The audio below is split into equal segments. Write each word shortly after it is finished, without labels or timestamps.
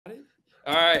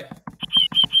All right.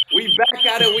 We back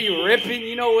at it. We ripping.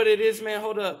 You know what it is, man.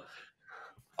 Hold up.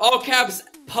 All caps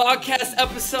podcast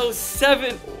episode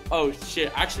 7. Oh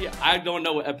shit. Actually, I don't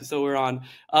know what episode we're on.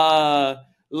 Wait.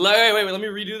 Let me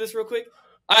redo this real quick.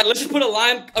 All right, let's just put a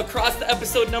line across the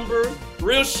episode number.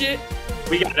 Real shit.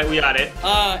 We got it.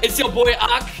 It's your boy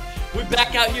Ahk. We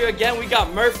back out here again. We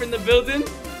got Murph in the building.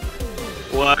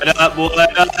 What up?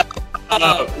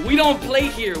 We don't play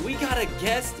here. We got a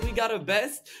guest. We got a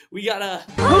best. We got a...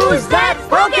 Who's that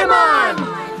Pokemon?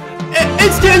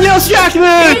 It's Danielle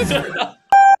Strachman!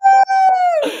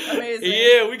 Amazing.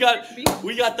 Yeah,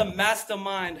 we got the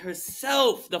mastermind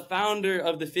herself, the founder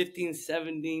of the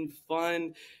 1517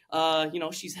 Fund.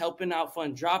 She's helping out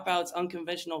fund dropouts,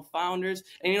 unconventional founders,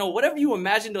 and whatever you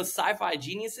imagine those sci-fi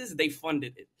geniuses, they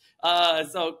funded it.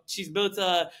 So she's built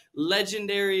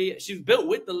she's built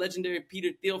with the legendary Peter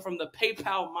Thiel from the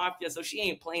PayPal Mafia, so she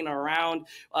ain't playing around.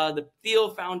 The Thiel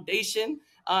Foundation.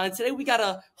 And today we got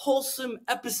a wholesome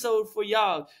episode for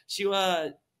y'all. She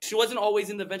wasn't always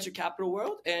in the venture capital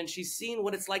world, and she's seen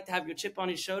what it's like to have your chip on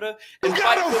your shoulder and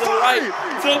fight for the right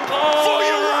to party.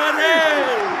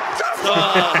 So,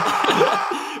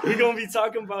 we're going to be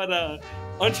talking about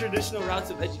untraditional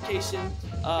routes of education.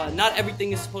 Not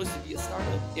everything is supposed to be a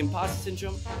startup. Imposter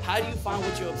syndrome. How do you find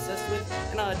what you're obsessed with?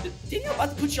 And Danielle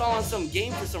about to put y'all on some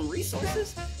game for some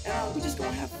resources, and we're just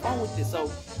going to have fun with this. So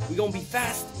we're going to be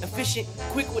fast, efficient,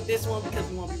 quick with this one because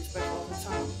we want to be respectful all the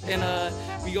time. And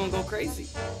we're going to go crazy.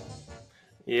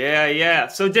 Yeah.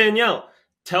 So Danielle,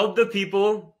 tell the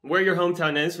people where your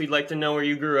hometown is. We'd like to know where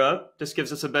you grew up. This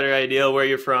gives us a better idea where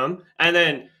you're from. And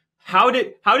then how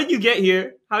did you get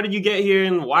here? How did you get here,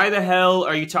 and why the hell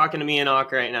are you talking to me and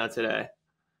Ahk right now today?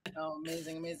 Oh,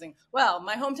 amazing. Well,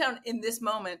 my hometown in this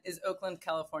moment is Oakland,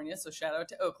 California, so shout out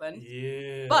to Oakland.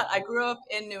 Yeah. But I grew up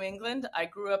in New England. I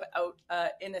grew up out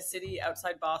in a city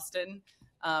outside Boston,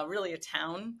 really a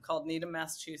town called Needham,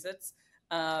 Massachusetts.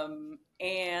 And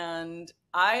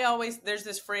there's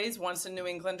this phrase, once a New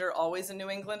Englander, always a New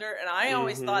Englander. And I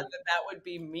always thought that would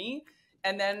be me.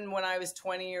 And then when I was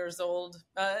 23 years old,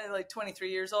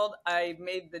 I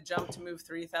made the jump to move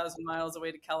 3,000 miles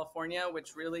away to California,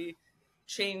 which really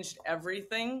changed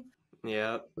everything.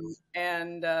 Yeah.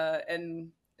 And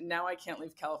now I can't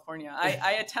leave California.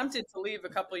 I attempted to leave a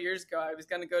couple of years ago. I was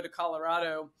going to go to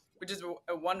Colorado, which is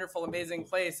a wonderful, amazing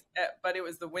place, but it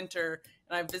was the winter,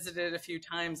 and I visited it a few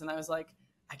times, and I was like,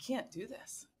 I can't do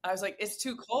this. I was like, it's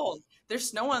too cold. There's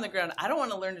snow on the ground. I don't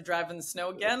want to learn to drive in the snow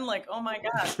again. Like, oh my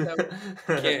gosh. So,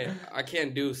 I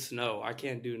can't do snow. I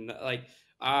can't do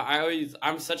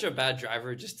I'm such a bad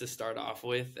driver just to start off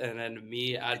with, and then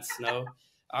me add snow.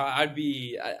 I'd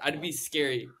be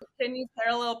scary. Can you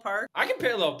parallel park? I can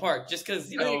parallel park just because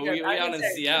we out in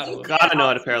Seattle. You gotta know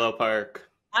how to parallel park.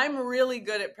 I'm really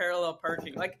good at parallel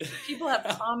parking. Like, people have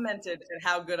commented at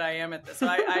how good I am at this. So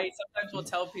I sometimes will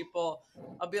tell people,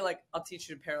 I'll be like, I'll teach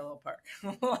you to parallel park.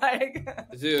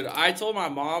 Dude, I told my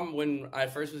mom when I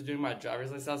first was doing my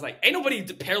driver's license, I was like, ain't nobody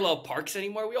parallel parks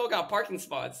anymore. We all got parking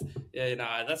spots. Yeah,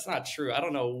 nah, that's not true. I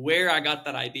don't know where I got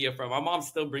that idea from. My mom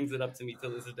still brings it up to me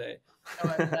till this day.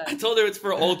 I told her it's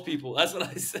for old people. That's what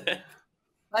I said.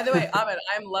 By the way, Ahmed,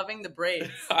 I'm loving the braids.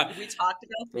 We talked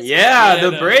about this. Yeah,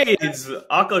 the braids.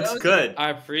 Ahk looks good. I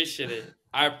appreciate it.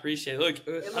 Look,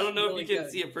 I don't know if you can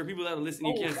see it. For people that are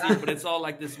listening, you can't see it, but it's all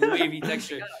like this wavy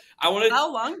texture. How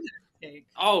long did it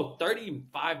take?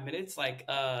 35 minutes. That's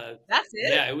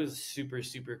it? Yeah, it was super,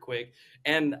 super quick.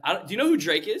 And do you know who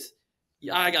Drake is?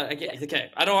 Yeah, okay.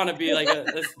 I don't want to be like I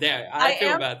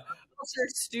feel bad. You're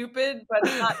stupid, but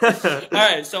not. All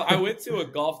right, so I went to a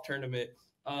golf tournament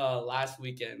last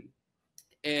weekend,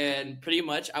 and pretty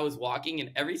much I was walking,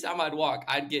 and every time I'd walk,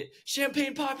 I'd get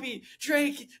Champagne Poppy,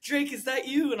 Drake, is that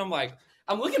you? And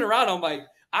I'm looking around, I'm like,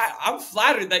 I'm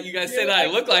flattered that you guys say that I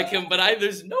look like him, but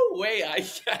there's no way I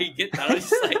get that. I was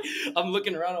just like, I'm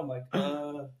looking around, I'm like, who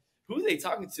are they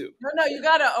talking to? No, you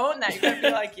gotta own that. You gotta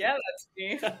be like, yeah, that's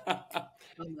me.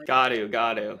 Got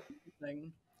to.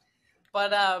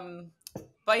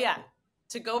 But yeah,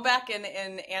 to go back and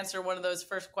answer one of those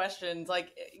first questions,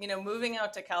 moving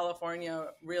out to California,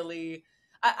 really,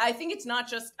 I think it's not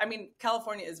just,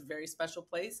 California is a very special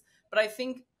place, but I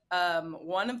think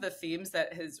one of the themes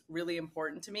that is really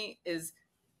important to me is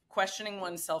questioning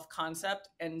one's self-concept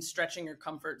and stretching your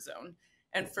comfort zone.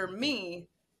 And for me,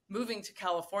 moving to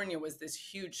California was this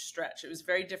huge stretch. It was a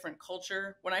very different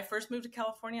culture. When I first moved to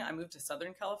California, I moved to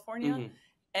Southern California,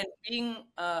 and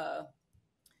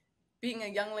being a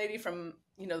young lady from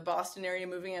the Boston area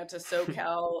moving out to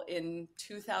SoCal in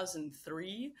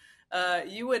 2003,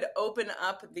 you would open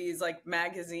up these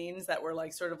magazines that were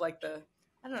sort of the,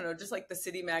 I don't know, just the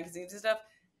city magazines and stuff.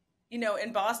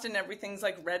 in Boston, everything's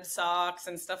like Red Sox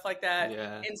and stuff like that.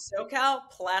 Yeah. In SoCal,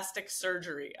 plastic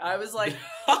surgery. I was like,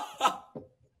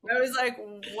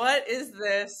 what is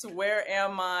this? Where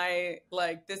am I?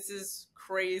 Like, this is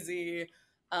crazy.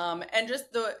 And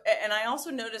I also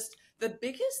noticed the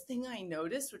biggest thing I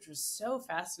noticed, which was so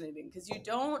fascinating, because you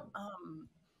don't,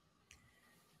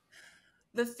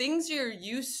 the things you're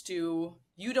used to,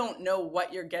 you don't know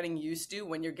what you're getting used to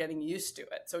when you're getting used to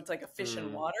it. So it's like a fish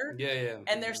in water. Yeah.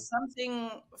 And there's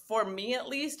something, for me at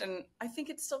least, and I think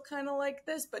it's still kind of like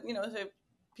this, but so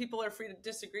people are free to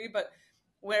disagree. But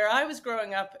where I was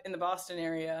growing up in the Boston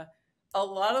area, a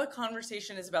lot of the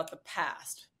conversation is about the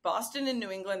past. Boston and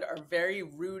New England are very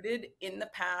rooted in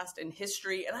the past and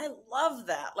history. And I love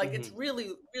that. Like, it's really,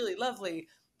 really lovely.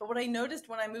 But what I noticed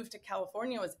when I moved to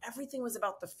California was everything was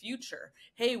about the future.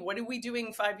 Hey, what are we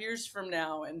doing 5 years from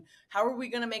now? And how are we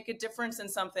going to make a difference in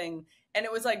something? And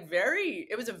it was like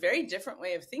it was a very different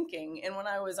way of thinking. And when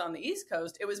I was on the East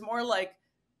Coast, it was more like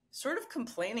sort of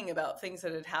complaining about things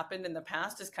that had happened in the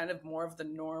past is kind of more of the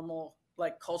normal,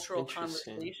 like, cultural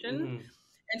conversation.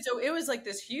 And so it was like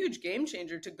this huge game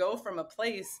changer to go from a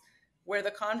place where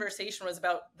the conversation was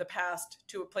about the past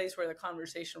to a place where the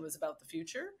conversation was about the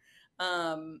future.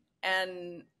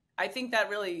 And I think that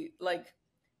really, like,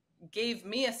 gave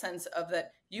me a sense of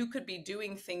that you could be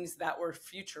doing things that were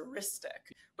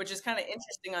futuristic, which is kind of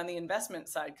interesting on the investment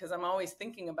side, because I'm always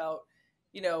thinking about,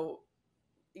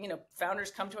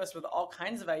 founders come to us with all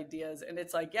kinds of ideas, and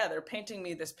it's like, yeah, they're painting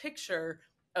me this picture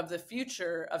of the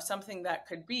future of something that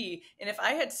could be. And if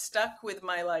I had stuck with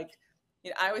my, like,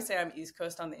 I always say I'm East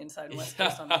Coast on the inside and West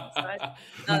Coast on the outside.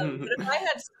 But if I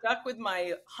had stuck with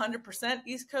my 100%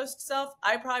 East Coast self,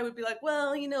 I probably would be like,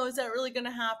 well, is that really going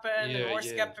to happen? And more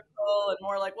skeptical and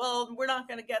more like, well, we're not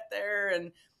going to get there.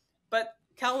 But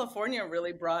California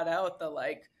really brought out the,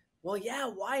 like, well, yeah,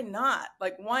 why not?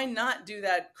 Like, why not do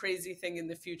that crazy thing in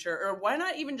the future? Or why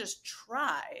not even just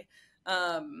try?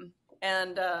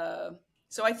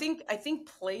 So I think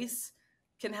place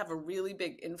can have a really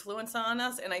big influence on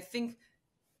us. And I think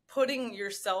putting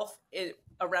yourself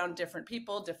around different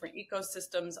people, different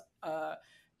ecosystems. I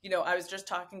was just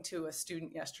talking to a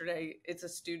student yesterday. It's a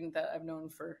student that I've known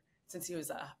since he was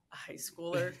a high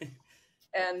schooler.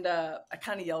 And I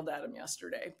kind of yelled at him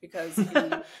yesterday because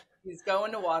he's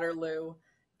going to Waterloo,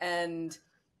 and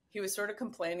he was sort of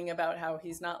complaining about how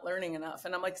he's not learning enough.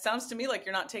 And I'm like, sounds to me like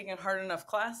you're not taking hard enough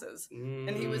classes. And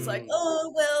he was like,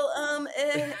 oh, well,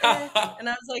 And I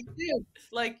was like, dude,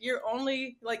 like, you're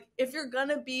only, like, if you're going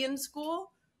to be in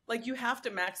school, like, you have to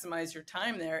maximize your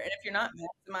time there. And if you're not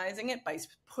maximizing it by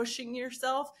pushing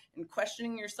yourself and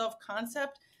questioning your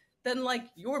self-concept, then, like,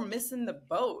 you're missing the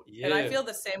boat. Yeah. And I feel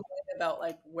the same way about,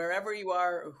 like, wherever you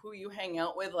are or who you hang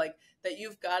out with, like, that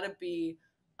you've got to be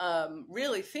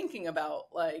really thinking about,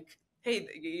 like, hey,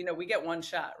 we get one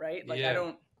shot, right? Like, I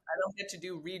don't get to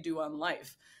do redo on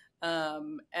life.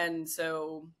 And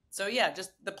so yeah,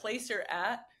 just the place you're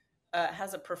at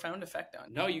has a profound effect on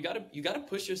you. No, you gotta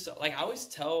push yourself. Like, I always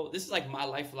tell, this is like my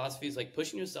life philosophy, is like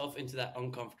pushing yourself into that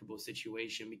uncomfortable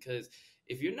situation, because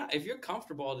if you're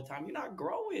comfortable all the time, you're not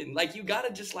growing. Like, you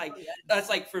gotta just, like, that's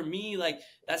like, for me, like,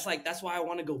 that's why I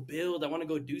want to go build. I want to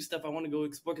go do stuff. I want to go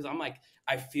explore, because I'm like,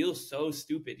 I feel so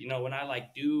stupid, when I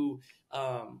do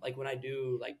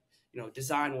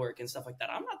design work and stuff like that.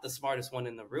 I'm not the smartest one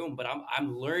in the room, but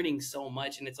I'm learning so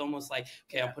much, and it's almost like,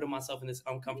 okay, I'm putting myself in this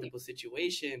uncomfortable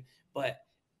situation, but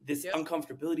this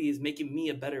uncomfortability is making me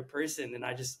a better person, and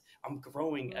I'm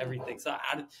growing everything. So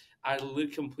I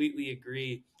completely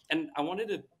agree. And I wanted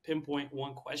to pinpoint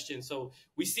one question. So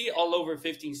we see it all over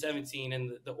 1517,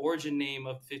 and the origin name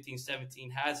of 1517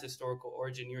 has historical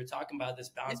origin. You were talking about this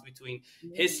balance between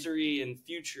history and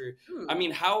future. I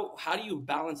mean, how do you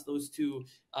balance those two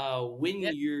when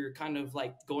you're kind of,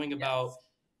 like, going about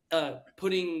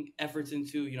putting efforts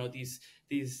into,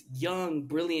 these young,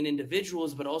 brilliant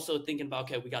individuals, but also thinking about,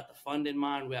 okay, we got the fund in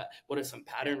mind. What are some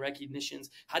pattern recognitions?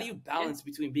 How do you balance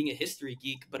between being a history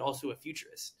geek but also a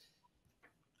futurist?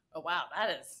 Oh, wow.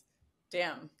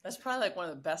 That's probably, like, one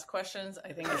of the best questions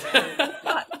I think I've ever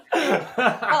got.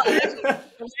 Well, actually,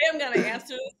 the way I'm going to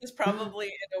answer this is probably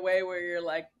in a way where you're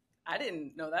like, I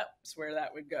didn't know that's where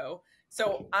that would go.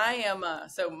 So I am,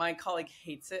 so my colleague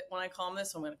hates it when I call him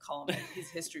this, so I'm going to call him, he's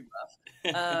history buff.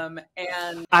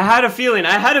 And I had a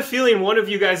feeling one of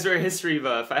you guys are a history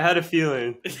buff. I had a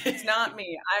feeling. It's not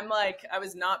me. I'm like, I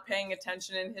was not paying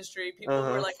attention in history. People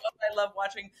who were like, oh, I love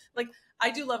watching, like, I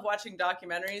do love watching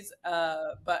documentaries,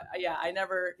 but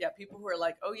people who are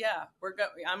like, oh yeah,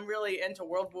 I'm really into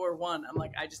World War I. I'm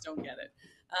like, I just don't get it.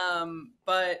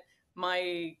 But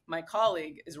my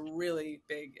colleague is really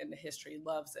big into history,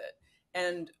 loves it.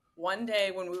 And one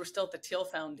day when we were still at the Teal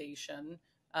Foundation,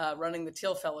 running the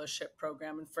Teal Fellowship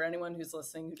program. And for anyone who's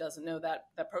listening who doesn't know,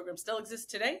 that program still exists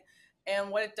today. And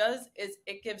what it does is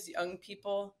it gives young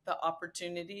people the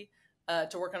opportunity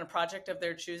to work on a project of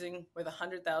their choosing with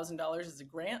 $100,000 as a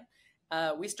grant.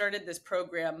 We started this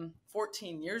program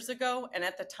 14 years ago, and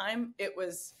at the time it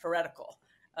was heretical.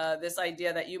 This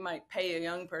idea that you might pay a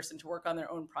young person to work on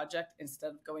their own project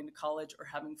instead of going to college or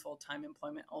having full-time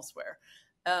employment elsewhere.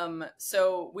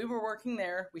 So we were working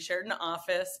there. We shared an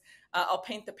office. I'll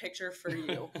paint the picture for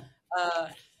you.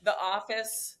 The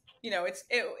office,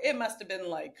 it must have been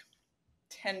like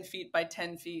 10 feet by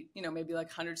 10 feet, maybe like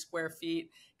 100 square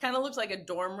feet. Kind of looks like a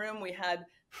dorm room. We had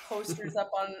posters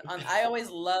up on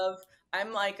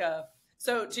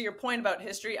so to your point about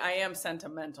history, I am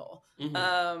sentimental.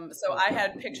 Mm-hmm. So I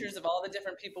had pictures of all the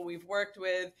different people we've worked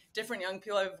with, different young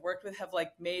people I've worked with have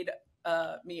like made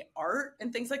me art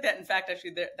and things like that. In fact,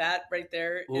 actually that right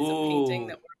there is a painting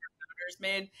that one of our founders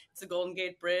made. It's the Golden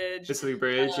Gate Bridge. Sicily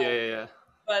Bridge, yeah.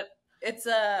 But it's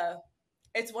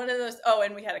one of those,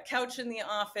 and we had a couch in the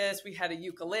office, we had a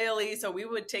ukulele, so we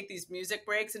would take these music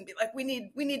breaks and be like, we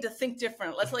need to think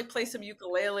different. Let's like play some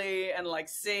ukulele and like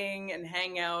sing and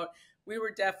hang out. We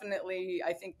were definitely,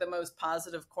 I think, the most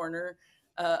positive corner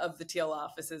of the Teal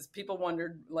offices. People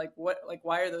wondered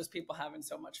why are those people having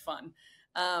so much fun?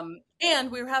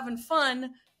 And we were having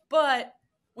fun, but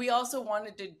we also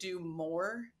wanted to do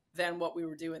more than what we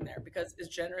were doing there, because as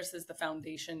generous as the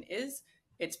foundation is,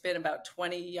 it's been about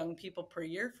 20 young people per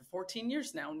year for 14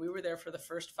 years now. And we were there for the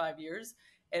first 5 years.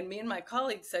 And me and my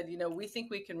colleagues said, we think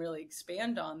we can really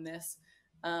expand on this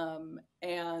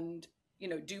and,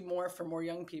 do more for more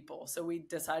young people. So we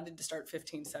decided to start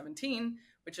 1517,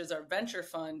 which is our venture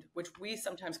fund, which we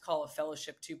sometimes call a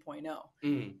fellowship 2.0.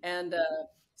 Mm. And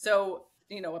so,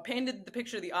 I painted the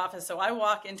picture of the office. So I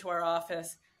walk into our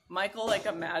office, Michael, like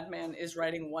a madman, is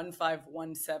writing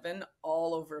 1517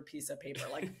 all over a piece of paper,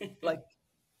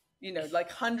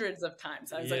 like hundreds of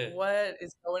times. I was like, what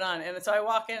is going on? And so I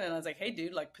walk in and I was like, hey,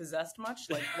 dude, like possessed much?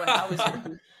 Like, how was your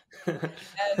week?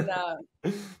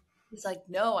 And he's like,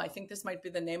 no, I think this might be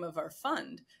the name of our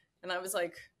fund. And I was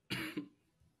like,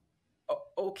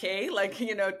 okay,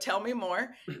 tell me more.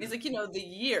 And he's like, the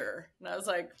year. And I was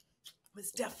like,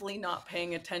 was definitely not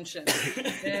paying attention.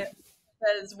 And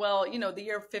says, well, the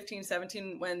year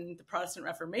 1517, when the Protestant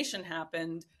Reformation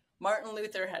happened, Martin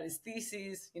Luther had his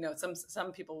theses.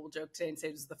 Some people will joke today and say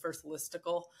it was the first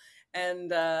listicle, and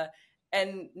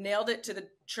nailed it to the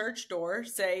church door,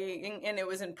 saying, and it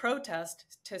was in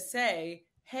protest to say,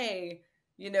 hey,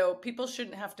 people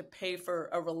shouldn't have to pay for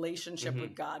a relationship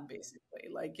with God, basically.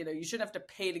 You shouldn't have to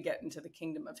pay to get into the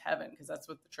kingdom of heaven, because that's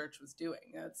what the church was doing.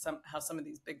 That's how some of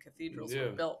these big cathedrals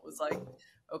were built, was like,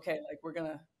 okay, we're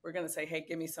gonna say, hey,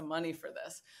 give me some money for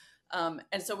this.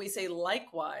 And so we say,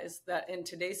 likewise, that in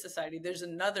today's society, there's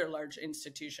another large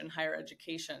institution, higher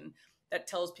education, that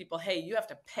tells people, hey, you have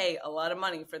to pay a lot of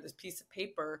money for this piece of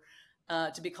paper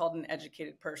to be called an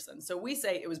educated person. So we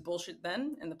say it was bullshit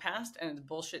then in the past, and it's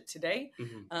bullshit today.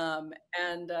 Mm-hmm.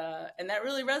 And that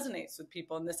really resonates with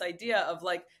people. And this idea of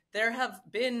there have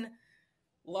been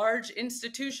large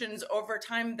institutions over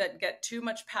time that get too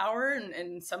much power,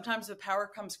 and sometimes with power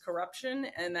comes corruption,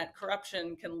 and that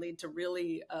corruption can lead to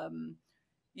really,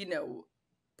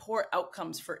 poor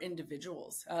outcomes for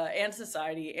individuals and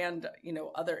society and,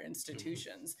 other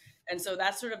institutions. Mm-hmm. And so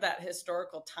that's sort of that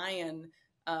historical tie-in.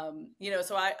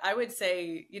 So I would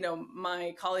say,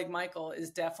 my colleague Michael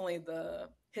is definitely the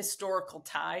historical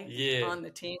tie on the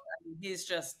team. I mean,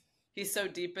 he's so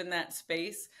deep in that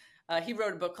space. He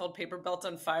wrote a book called Paper Belt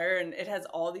on Fire, and it has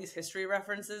all these history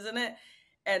references in it.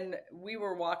 And we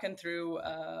were walking through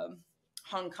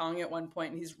Hong Kong at one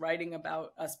point, and he's writing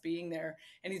about us being there,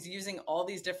 and he's using all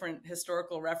these different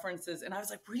historical references. And I was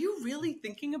like, were you really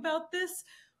thinking about this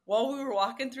while we were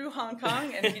walking through Hong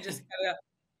Kong? And he just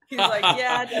he's like,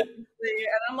 yeah, definitely.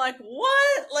 And I'm like,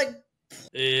 what?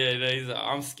 Yeah, he's like,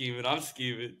 I'm scheming.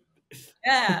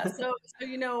 Yeah. So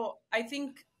I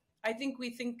think we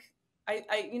think,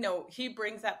 he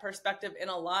brings that perspective in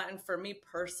a lot. And for me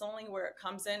personally, where it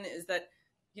comes in is that,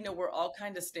 we're all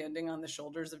kind of standing on the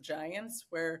shoulders of giants,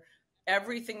 where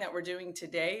everything that we're doing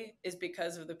today is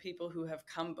because of the people who have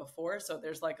come before. So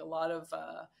there's a lot of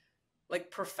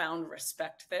profound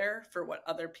respect there for what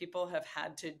other people have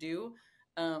had to do,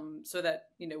 so that,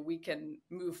 we can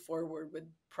move forward with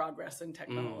progress and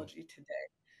technology today.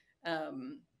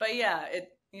 But yeah,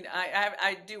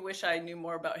 I do wish I knew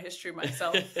more about history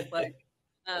myself.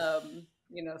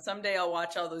 Someday I'll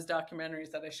watch all those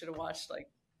documentaries that I should have watched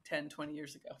 10, 20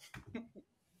 years ago.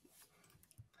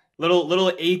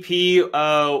 little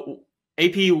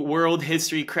AP World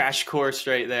History crash course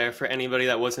right there for anybody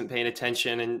that wasn't paying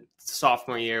attention in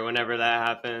sophomore year, whenever that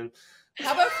happened.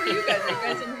 How about for you guys? Are you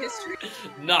guys in history?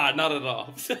 Nah, not at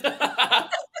all.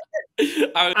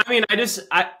 I mean,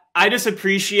 I just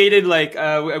appreciated, like,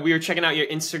 we were checking out your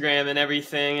Instagram and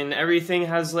everything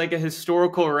has like a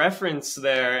historical reference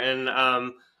there, and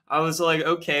I was like,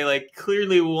 okay, like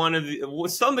clearly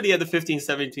somebody at the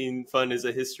 1517 fund is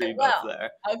a history buff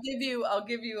there. I'll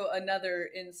give you another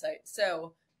insight.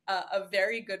 So a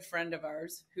very good friend of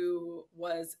ours who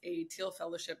was a Teal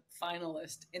Fellowship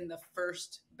finalist in the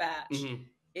first batch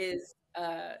is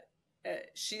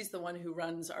she's the one who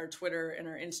runs our Twitter and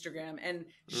our Instagram, and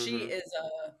she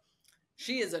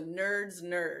is a nerd's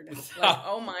nerd. Like,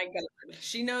 oh my God,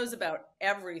 she knows about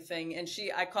everything, and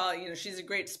I call it, she's a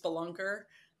great spelunker.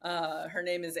 Her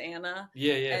name is Anna.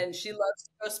 Yeah. And she loves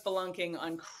to go spelunking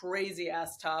on crazy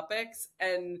ass topics.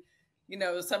 And,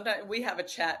 sometimes we have a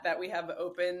chat that we have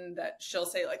open that she'll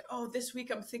say like, oh, this week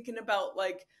I'm thinking about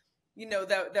like,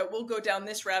 that we'll go down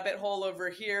this rabbit hole over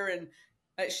here. And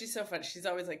she's so fun. She's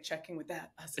always like checking with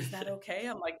us. Is that okay?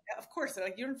 I'm like, yeah, of course. They're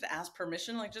like, you don't have to ask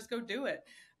permission. Like, just go do it.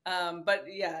 But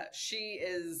yeah, she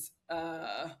is,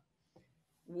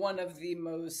 one of the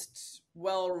most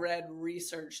well-read,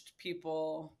 researched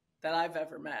people that I've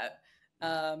ever met.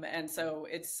 And so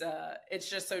it's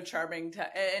just so charming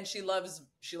and she loves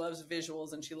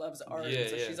visuals and she loves art.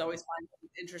 So she's always finding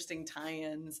interesting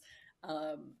tie-ins.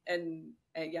 And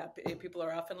yeah, people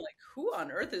are often like, who on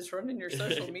earth is running your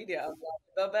social media? I'm like,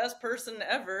 the best person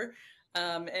ever.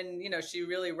 And she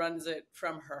really runs it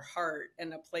from her heart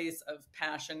and a place of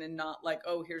passion, and not like,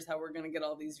 oh, here's how we're going to get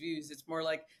all these views. It's more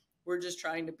like, we're just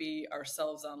trying to be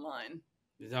ourselves online.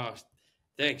 No,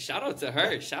 thanks. Shout out to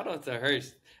her.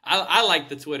 I like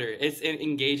the Twitter. It's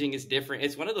engaging. It's different.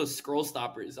 It's one of those scroll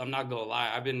stoppers. I'm not gonna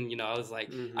lie. I've been, I was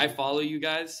like, I follow you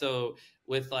guys. So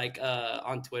with like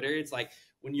on Twitter, it's like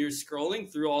when you're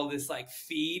scrolling through all this like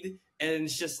feed, and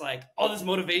it's just like all this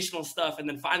motivational stuff, and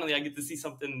then finally I get to see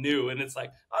something new, and it's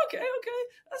like, okay,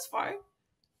 that's fine.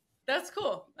 That's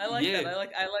cool. I like that. I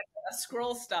like a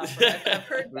scroll stopper. I've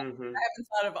heard that. I haven't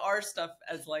thought of our stuff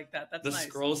as like that. That's nice. The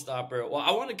scroll stopper. Well,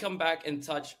 I want to come back and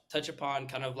touch upon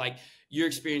kind of like your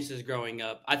experiences growing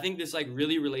up. I think this like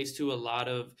really relates to a lot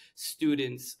of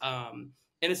students,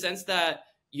 in a sense that,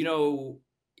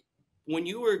 when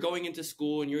you were going into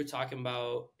school and you were talking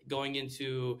about going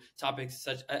into topics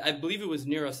such, I believe it was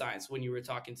neuroscience when you were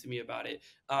talking to me about it.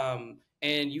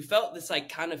 And you felt this like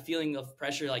kind of feeling of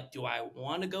pressure, like, do I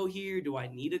want to go here? Do I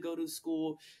need to go to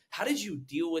school? How did you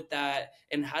deal with that?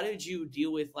 And how did you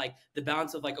deal with like the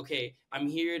balance of like, okay, I'm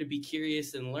here to be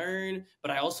curious and learn, but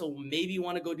I also maybe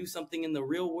want to go do something in the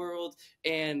real world.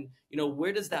 And,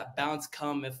 where does that balance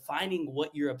come of finding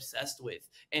what you're obsessed with?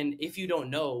 And if you don't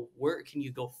know, where can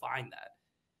you go find that?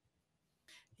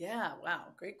 Yeah. Wow.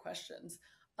 Great questions.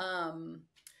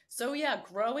 So yeah,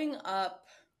 growing up,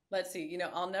 let's see,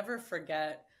 I'll never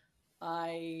forget,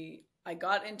 I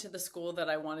got into the school that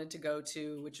I wanted to go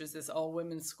to, which is this all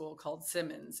women's school called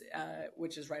Simmons,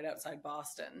 which is right outside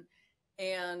Boston.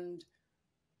 And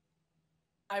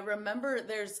I remember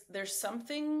there's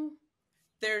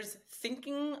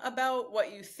thinking about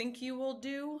what you think you will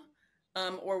do,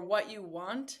 or what you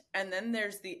want. And then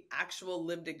there's the actual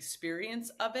lived experience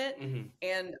of it.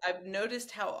 And I've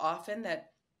noticed how often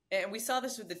and we saw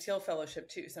this with the Teal Fellowship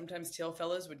too. Sometimes Teal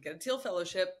Fellows would get a Teal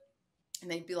Fellowship and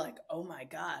they'd be like, oh my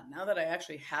God, now that I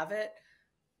actually have it,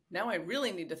 now I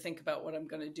really need to think about what I'm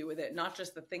going to do with it, not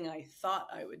just the thing I thought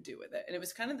I would do with it. And it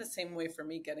was kind of the same way for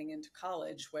me getting into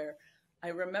college, where I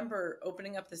remember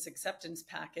opening up this acceptance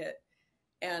packet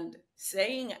and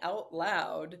saying out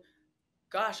loud,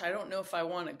 gosh, I don't know if I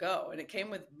want to go. And it came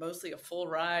with mostly a full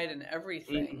ride and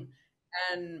everything.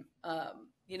 And,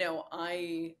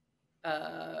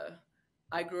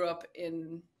 I grew up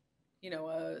in,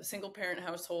 a single parent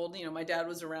household. My dad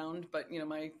was around, but,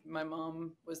 my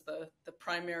mom was the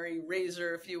primary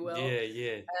raiser, if you will.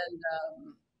 Yeah.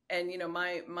 And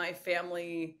my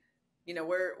family,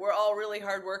 we're all really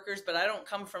hard workers, but I don't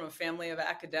come from a family of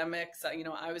academics.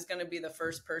 I was going to be the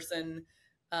first person,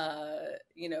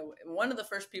 one of the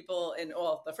first people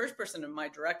the first person in my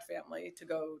direct family to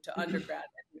go to undergrad.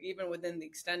 And even within the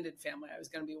extended family, I was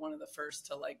going to be one of the first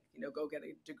to go get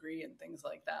a degree and things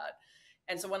like that.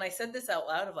 And so when I said this out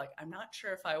loud of like, I'm not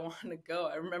sure if I want to go,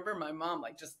 I remember my mom,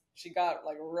 she got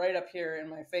right up here in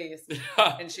my face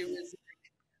and she was,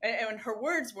 and her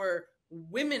words were,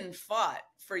 women fought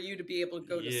for you to be able to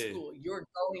go to school. You're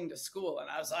going to school. And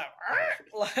I was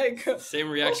like, same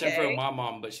reaction from my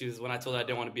mom, but she was when I told her I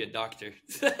didn't want to be a doctor.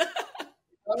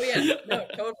 Oh yeah, no,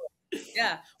 totally.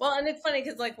 Yeah. Well, and it's funny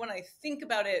because like when I think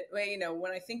about it,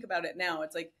 when I think about it now,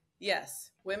 it's like,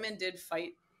 yes, women did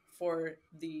fight for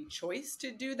the choice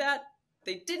to do that.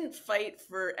 They didn't fight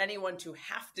for anyone to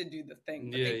have to do the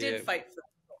thing, but they did fight for.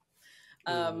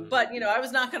 But I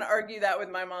was not going to argue that with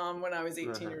my mom when I was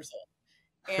 18 years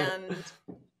old, and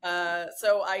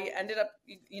so I ended up,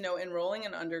 enrolling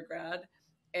in undergrad,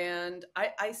 and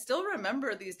I still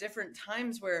remember these different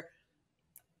times where.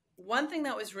 One thing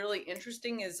that was really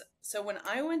interesting is, so when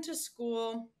I went to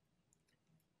school,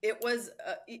 it was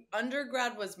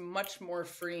undergrad was much more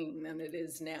freeing than it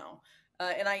is now,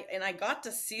 and I got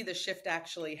to see the shift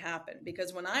actually happen,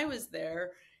 because when I was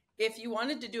there, if you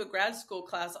wanted to do a grad school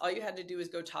class, all you had to do was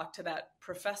go talk to that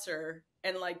professor,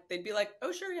 and like they'd be like,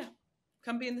 "Oh, sure, yeah,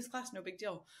 come be in this class, no big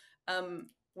deal."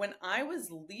 When I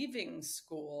was leaving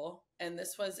school, and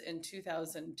this was in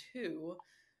 2002.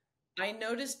 I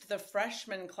noticed the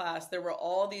freshman class, there were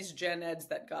all these gen eds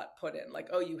that got put in, like,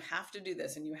 oh, you have to do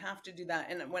this and you have to do that.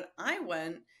 And when I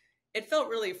went, it felt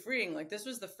really freeing. Like, this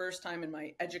was the first time in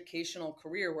my educational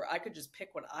career where I could just pick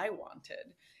what I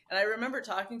wanted. And I remember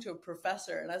talking to a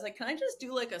professor, and I was like, can I just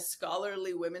do like a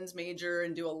scholarly women's major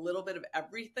and do a little bit of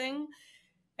everything?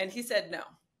 And he said no.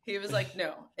 He was like,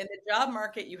 no, in the job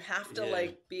market, you have to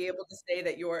like be able to say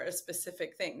that you're a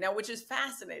specific thing. Now, which is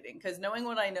fascinating, because knowing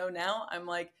what I know now, I'm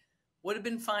like, would have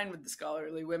been fine with the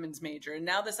scholarly women's major. And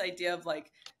now this idea of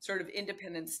like sort of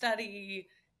independent study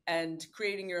and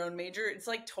creating your own major, it's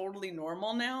like totally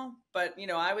normal now. But,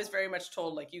 I was very much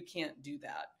told like, you can't do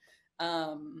that.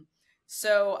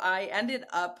 So I ended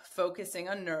up focusing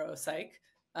on neuropsych.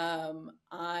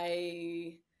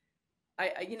 I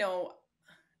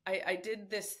did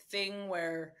this thing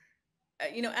where,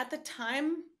 at the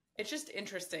time, it's just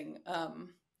interesting.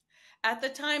 At the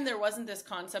time, there wasn't this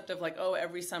concept of like, oh,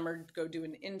 every summer go do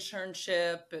an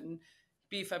internship and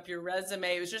beef up your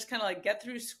resume. It was just kind of like get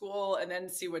through school and then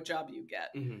see what job you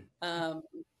get.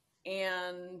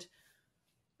 And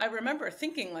I remember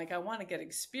thinking like, I want to get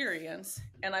experience.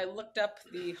 And I looked up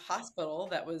the hospital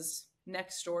that was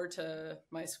next door to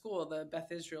my school, the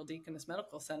Beth Israel Deaconess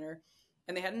Medical Center,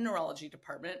 and they had a neurology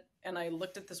department. And I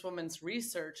looked at this woman's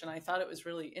research and I thought it was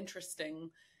really interesting.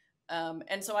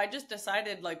 And so I just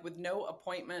decided, like, with no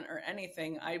appointment or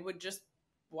anything, I would just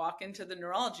walk into the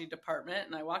neurology department.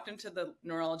 And I walked into the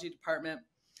neurology department,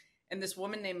 and this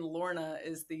woman named Lorna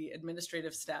is the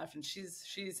administrative staff. And she's,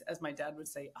 as my dad would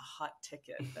say, a hot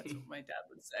ticket. That's what my dad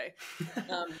would say.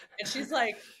 And she's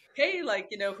like, hey,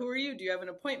 like, who are you? Do you have an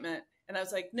appointment? And I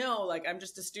was like, no, like, I'm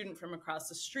just a student from across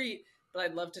the street, but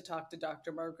I'd love to talk to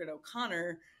Dr. Margaret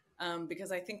O'Connor.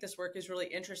 Because I think this work is really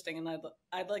interesting, and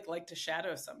I'd like to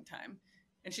shadow sometime.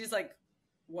 And she's like,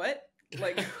 what?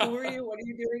 Like, who are you? What are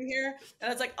you doing here? And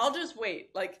I was like, I'll just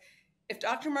wait. Like, if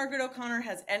Dr. Margaret O'Connor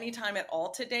has any time at all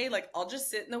today, like, I'll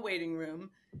just sit in the waiting room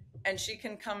and she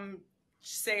can come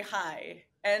say hi.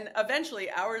 And eventually,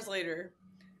 hours later,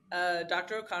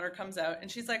 Dr. O'Connor comes out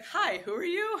and she's like, hi, who are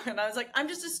you? And I was like, I'm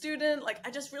just a student. Like, I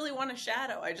just really want to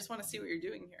shadow. I just want to see what you're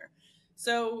doing here.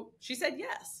 So she said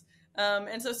yes.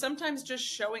 And so sometimes just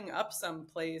showing up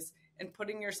someplace and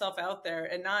putting yourself out there,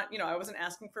 and not, I wasn't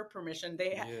asking for permission.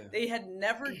 They had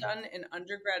never done an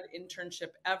undergrad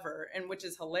internship ever, and which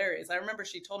is hilarious. I remember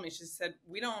she told me, she said,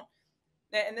 we don't,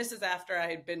 and this is after I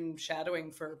had been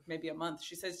shadowing for maybe a month.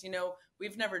 She says,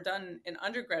 we've never done an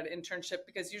undergrad internship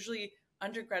because usually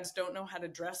undergrads don't know how to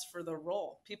dress for the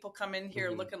role. People come in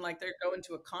here looking like they're going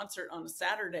to a concert on a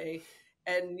Saturday,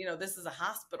 and, this is a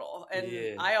hospital.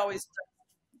 And I always,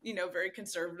 very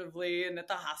conservatively, and at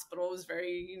the hospital was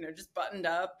very, just buttoned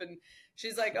up. And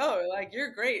she's like, oh, like,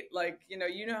 you're great. Like, you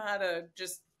know how to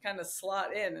just kind of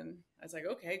slot in. And I was like,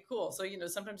 okay, cool. So,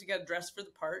 sometimes you got to dress for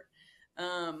the part.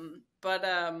 But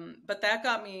that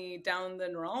got me down the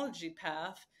neurology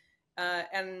path.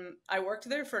 And I worked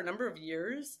there for a number of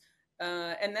years.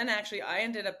 And then actually I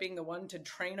ended up being the one to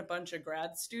train a bunch of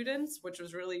grad students, which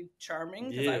was really charming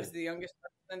because I was the youngest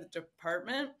person in the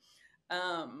department.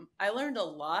 I learned a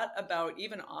lot about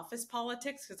even office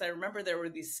politics, because I remember there were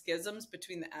these schisms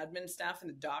between the admin staff and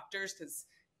the doctors, because,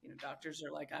 doctors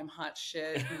are like, I'm hot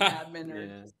shit, and admin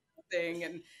or something.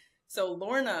 And so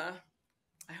Lorna,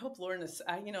 I hope Lorna's,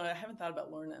 I haven't thought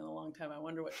about Lorna in a long time. I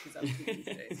wonder what she's up to these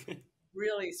days.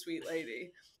 Really sweet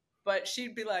lady. But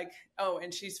she'd be like, oh,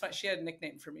 and she had a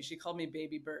nickname for me. She called me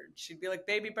Baby Bird. She'd be like,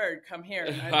 Baby Bird, come here.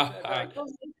 And I'd be like, oh,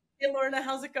 hey, Lorna,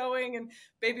 how's it going? And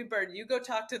Baby Bird, you go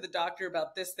talk to the doctor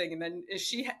about this thing. And then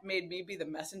she made me be the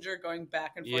messenger going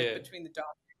back and forth between the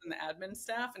doctor and the admin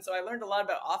staff. And so I learned a lot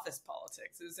about office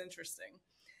politics. It was interesting.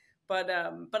 But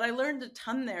I learned a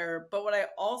ton there. But what I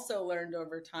also learned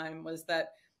over time was that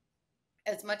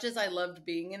as much as I loved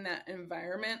being in that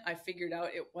environment, I figured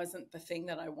out it wasn't the thing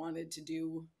that I wanted to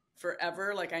do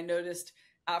forever. Like I noticed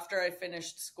after I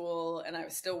finished school and I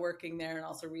was still working there and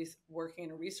also working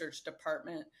in a research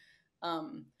department,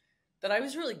 that I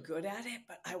was really good at it,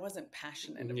 but I wasn't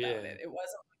passionate about it. It wasn't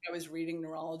like I was reading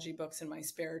neurology books in my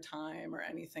spare time or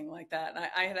anything like that. And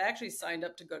I had actually signed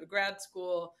up to go to grad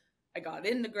school. I got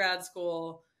into grad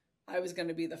school. I was going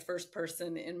to be the first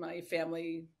person in my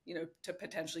family, you know, to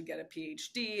potentially get a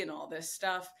PhD and all this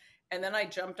stuff. And then I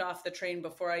jumped off the train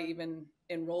before I even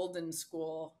enrolled in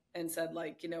school and said,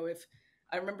 like, you know, if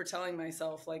I remember telling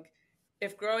myself, like,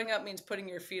 if growing up means putting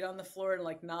your feet on the floor and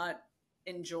like not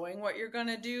enjoying what you're going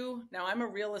to do. Now I'm a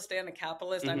realist and a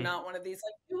capitalist. I'm not one of these,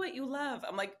 like, do what you love.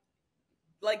 I'm like,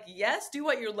 yes, do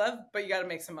what you love, but you got to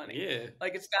make some money. Yeah.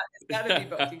 Like it's got to be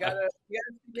both. You got to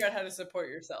figure out how to support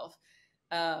yourself.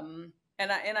 And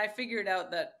I figured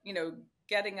out that, you know,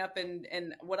 getting up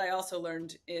and what I also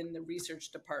learned in the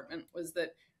research department was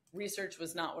that research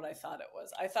was not what I thought it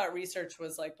was. I thought research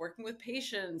was like working with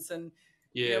patients and,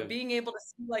 you know, being able to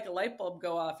see like a light bulb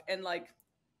go off, and like,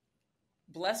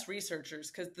 bless researchers,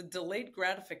 because the delayed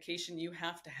gratification you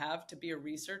have to be a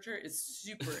researcher is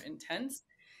super intense.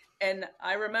 And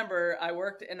I remember I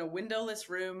worked in a windowless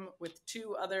room with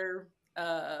two other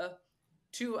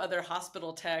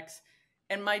hospital techs,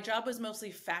 and my job was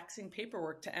mostly faxing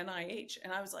paperwork to NIH.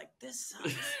 And I was like, this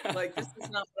sucks. Like, this is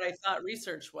not what I thought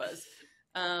research was.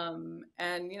 And,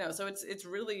 you know, so it's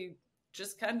really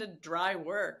just kind of dry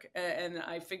work. And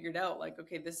I figured out, like,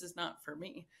 okay, this is not for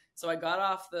me. So I got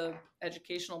off the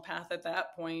educational path at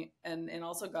that point, and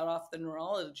also got off the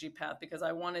neurology path, because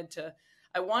I wanted to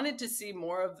see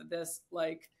more of this,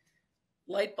 like,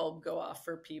 light bulb go off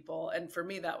for people. And for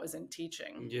me, that was in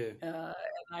teaching. And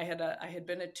I had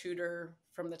been a tutor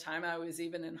from the time I was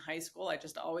even in high school. I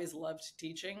just always loved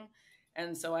teaching.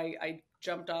 And so I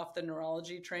jumped off the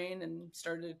neurology train and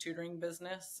started a tutoring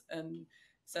business, and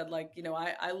said, like, you know,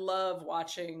 I love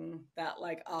watching that,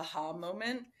 like, aha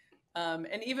moment.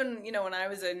 And even, you know, when I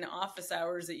was in office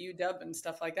hours at UW and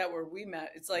stuff like that, where we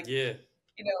met, it's like, you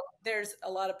know, there's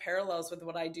a lot of parallels with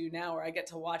what I do now, where I get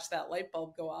to watch that light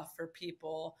bulb go off for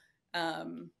people,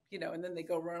 you know, and then they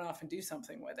go run off and do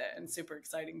something with it, and super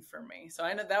exciting for me. So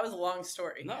I know that was a long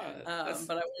story, but I wanted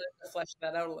to flesh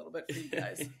that out a little bit for you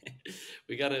guys.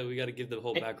 we gotta give the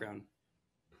whole background.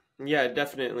 Yeah,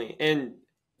 definitely. And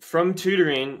from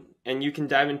tutoring, and you can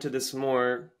dive into this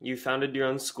more, you founded your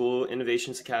own school,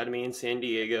 Innovations Academy in San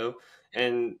Diego.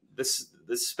 And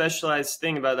the specialized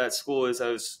thing about that school is I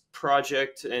was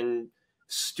project and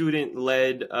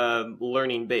student-led,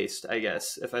 learning based, I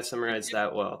guess, if I summarize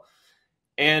that well.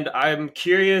 And I'm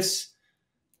curious,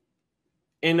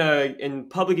 in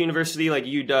public university like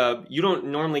UW, you don't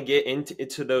normally get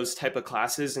into those type of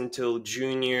classes until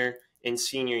junior and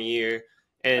senior year.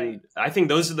 And I think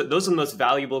those are the most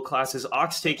valuable classes.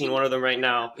 Ahk's taking one of them right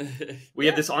now. We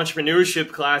have this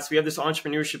entrepreneurship class.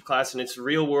 And it's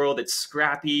real world. It's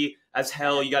scrappy as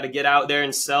hell. You got to get out there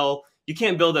and sell. You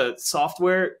can't build a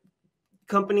software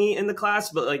company in the class,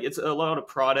 but like it's a lot of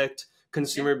product,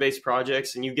 consumer-based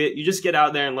projects, and you just get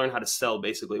out there and learn how to sell,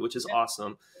 basically, which is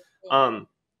awesome.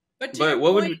 But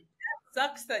what would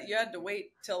sucks that you had to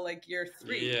wait till like year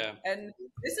 3. Yeah. And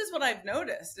this is what I've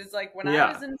noticed. It's like when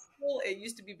I was in school, it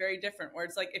used to be very different, where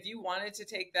it's like if you wanted to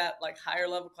take that like higher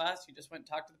level class, you just went and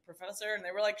talked to the professor and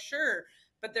they were like, sure.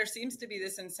 But there seems to be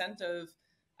this incentive,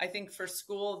 I think, for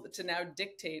school to now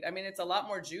dictate. I mean, it's a lot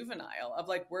more juvenile of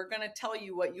like, we're going to tell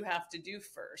you what you have to do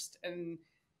first. And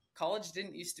college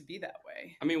didn't used to be that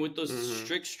way. I mean, with those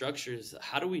strict structures,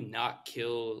 how do we not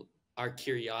kill our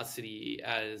curiosity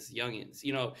as youngins?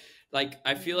 You know, like,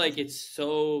 I feel like it's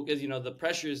so, because, you know, the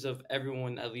pressures of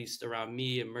everyone, at least around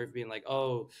me and Murph, being like,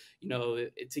 oh, you know,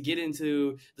 to get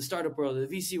into the startup world, the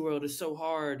VC world is so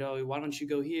hard. Oh, why don't you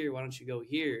go here? Why don't you go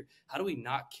here? How do we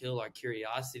not kill our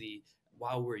curiosity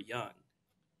while we're young?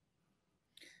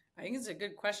 I think it's a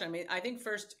good question. I mean, I think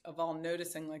first of all,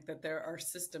 noticing like that there are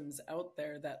systems out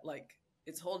there that like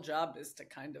its whole job is to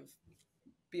kind of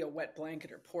be a wet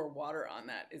blanket or pour water on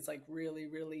that is like really,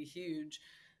 really huge.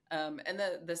 And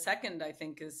the second, I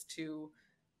think, is to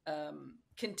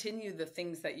continue the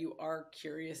things that you are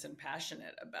curious and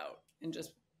passionate about, and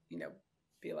just, you know,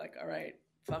 be like, all right,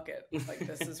 fuck it. Like,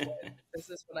 this is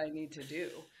what I need to do.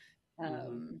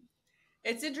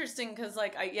 It's interesting because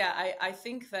like, I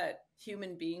think that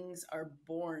human beings are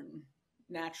born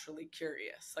naturally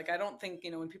curious. Like, I don't think,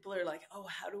 you know, when people are like, oh,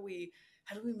 how do we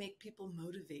make people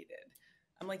motivated?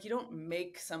 I'm like, you don't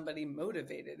make somebody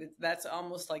motivated. That's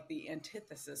almost like the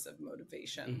antithesis of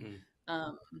motivation.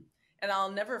 And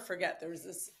I'll never forget, there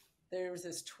was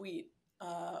this tweet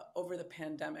over the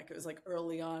pandemic. It was like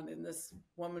early on, and this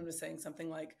woman was saying something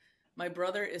like, my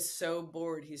brother is so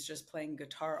bored, he's just playing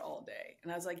guitar all day.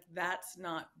 And I was like, that's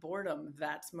not boredom,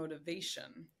 that's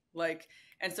motivation. Like,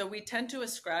 and so we tend to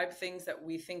ascribe things that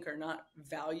we think are not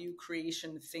value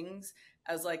creation things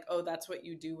as like, oh, that's what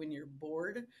you do when you're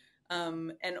bored.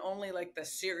 And only like the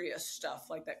serious stuff,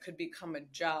 like that could become a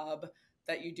job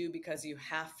that you do because you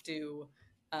have to,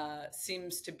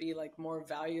 seems to be like more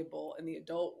valuable in the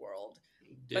adult world.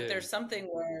 But there's something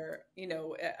where, you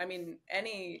know, I mean,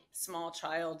 any small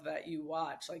child that you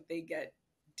watch, like they get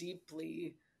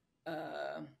deeply,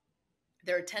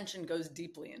 their attention goes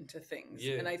deeply into things.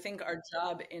 And I think our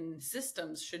job in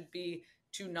systems should be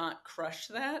to not crush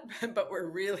that, but we're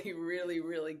really, really,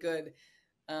 really good,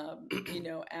 you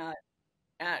know,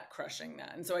 at crushing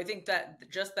that. And so I think that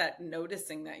just that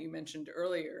noticing that you mentioned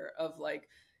earlier of like,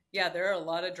 yeah, there are a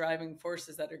lot of driving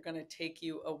forces that are going to take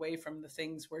you away from the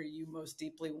things where you most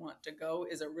deeply want to go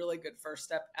is a really good first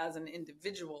step as an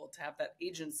individual to have that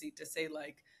agency to say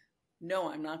like, no,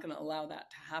 I'm not going to allow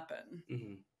that to happen.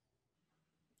 Mm-hmm.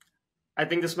 I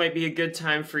think this might be a good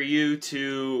time for you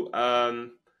to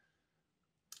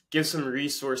give some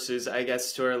resources, I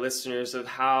guess, to our listeners of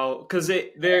how, because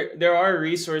there are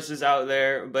resources out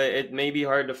there, but it may be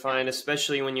hard to find,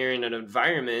 especially when you're in an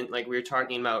environment like we were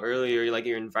talking about earlier. Like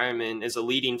your environment is a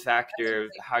leading factor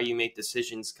of how you make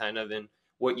decisions, kind of, and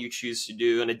what you choose to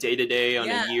do on a day-to-day, on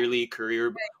a yearly,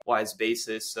 career-wise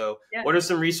basis. So what are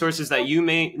some resources that you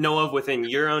may know of within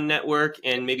your own network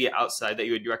and maybe outside that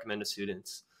you would recommend to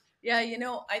students? Yeah, you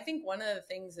know, I think one of the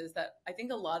things is that I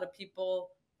think a lot of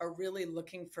people are really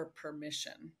looking for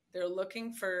permission. They're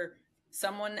looking for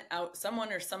someone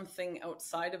or something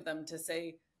outside of them to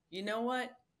say, you know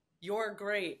what, you're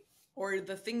great, or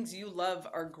the things you love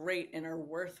are great and are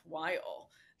worthwhile.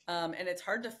 And it's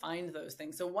hard to find those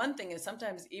things. So one thing is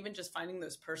sometimes even just finding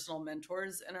those personal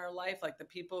mentors in our life, like the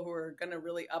people who are going to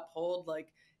really uphold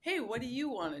like, hey, what do you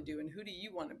want to do? And who do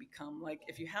you want to become? Like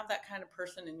if you have that kind of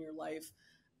person in your life,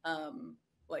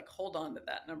 like hold on to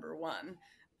that, number one.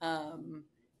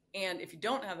 And if you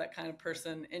don't have that kind of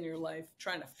person in your life,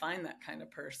 trying to find that kind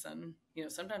of person, you know,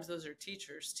 sometimes those are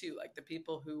teachers too, like the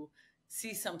people who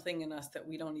see something in us that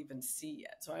we don't even see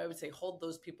yet. So I would say hold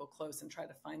those people close and try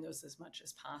to find those as much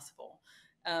as possible.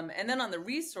 And then on the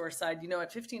resource side, you know,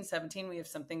 at 1517, we have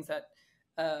some things that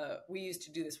we use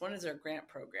to do this. One is our grant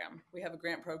program. We have a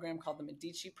grant program called the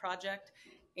Medici Project.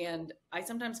 And I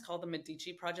sometimes call the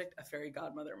Medici Project a fairy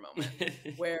godmother moment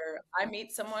where I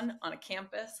meet someone on a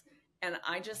campus and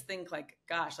I just think like,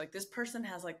 gosh, like this person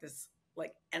has like this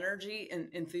like energy and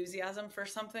enthusiasm for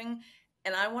something.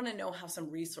 And I want to know how some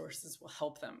resources will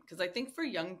help them. Because I think for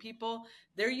young people,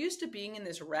 they're used to being in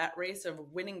this rat race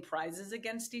of winning prizes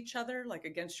against each other, like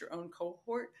against your own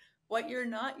cohort. What you're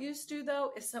not used to,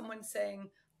 though, is someone saying,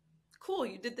 cool,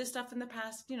 you did this stuff in the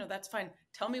past, you know, that's fine.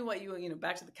 Tell me what you know,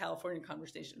 back to the California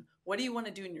conversation. What do you want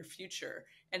to do in your future?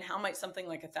 And how might something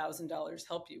like $1,000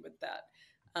 help you with that?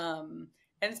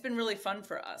 And it's been really fun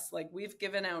for us. Like we've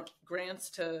given out grants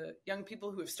to young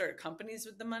people who have started companies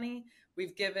with the money.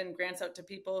 We've given grants out to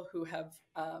people who have,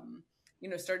 you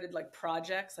know, started like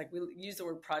projects. Like we use the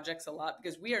word projects a lot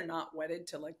because we are not wedded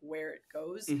to like where it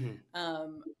goes.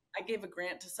 I gave a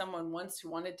grant to someone once who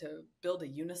wanted to build a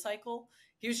unicycle.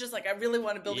 He was just like, I really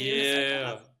want to build a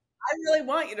unicycle. I really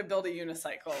want you to build a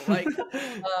unicycle. Like,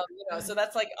 you know, so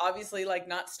that's like obviously like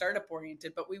not startup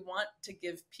oriented, but we want to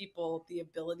give people the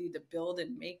ability to build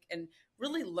and make and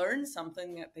really learn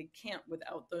something that they can't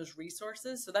without those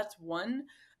resources. So that's one.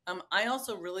 I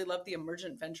also really love the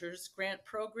Emergent Ventures grant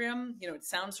program. You know, it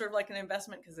sounds sort of like an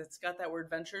investment because it's got that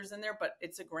word ventures in there, but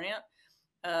it's a grant.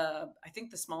 I think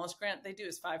the smallest grant they do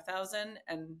is 5,000,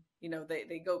 and you know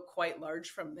they go quite large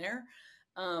from there.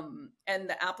 And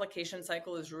the application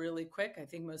cycle is really quick. I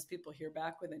think most people hear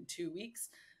back within 2 weeks.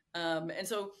 And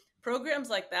so programs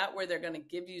like that, where they're going to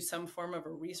give you some form of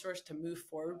a resource to move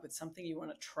forward with something you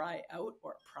want to try out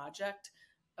or a project,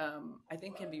 I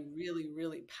think can be really,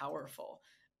 really powerful.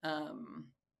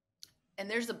 And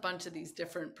there's a bunch of these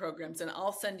different programs, and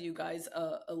I'll send you guys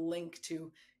a link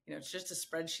to, you know, it's just a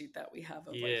spreadsheet that we have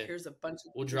of like, here's a bunch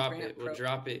of We'll drop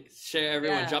it. Share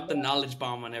everyone. Drop the knowledge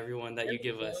bomb on everyone that you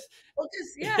give us. Well,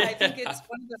 because I think it's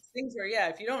one of those things where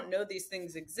if you don't know these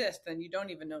things exist, then you don't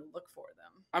even know to look for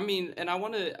them. I mean, and I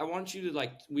want you to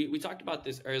like, we talked about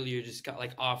this earlier, just got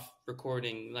like off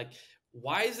recording. Like,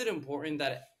 why is it important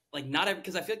that like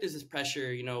because I feel like there's this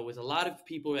pressure, you know, with a lot of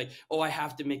people like, oh, I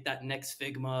have to make that next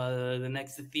Figma, the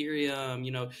next Ethereum,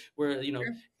 you know, where, you know,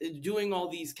 doing all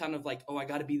these kind of like, oh, I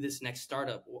got to be this next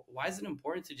startup. Why is it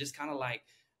important to just kind of like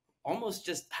almost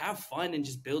just have fun and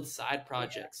just build side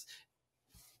projects?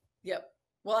 Yep.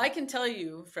 Well, I can tell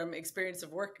you from experience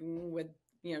of working with,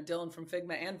 Dylan from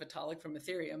Figma and Vitalik from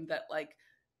Ethereum that like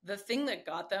the thing that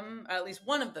got them, or at least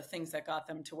one of the things that got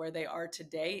them to where they are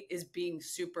today is being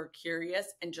super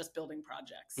curious and just building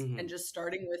projects and just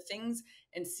starting with things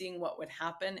and seeing what would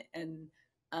happen and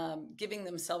giving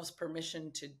themselves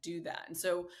permission to do that. And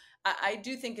so I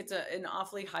do think it's an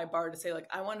awfully high bar to say, like,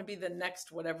 I want to be the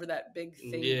next whatever that big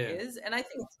thing is. And I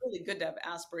think it's really good to have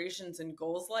aspirations and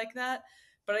goals like that.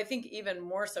 But I think even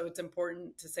more so, it's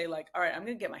important to say, like, all right, I'm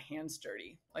going to get my hands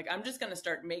dirty. Like, I'm just going to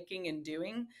start making and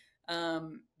doing,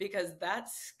 because that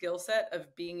skill set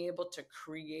of being able to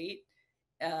create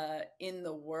in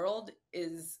the world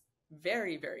is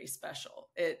very, very special.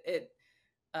 It's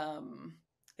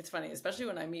funny, especially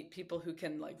when I meet people who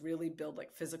can like really build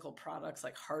like physical products,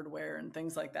 like hardware and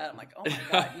things like that. I'm like, oh my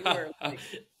God,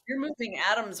 you're moving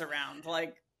atoms around.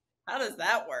 Like, how does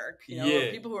that work?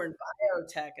 Or people who are in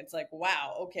biotech, it's like,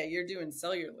 wow, okay, you're doing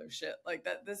cellular shit like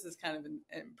that. This is kind of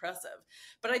impressive.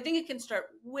 But I think it can start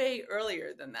way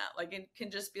earlier than that. Like, it can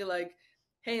just be like,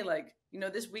 hey, like,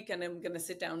 this weekend I'm going to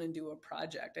sit down and do a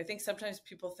project. I think sometimes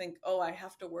people think, oh, I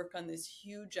have to work on this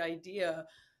huge idea.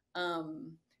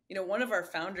 One of our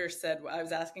founders said, I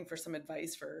was asking for some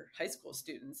advice for high school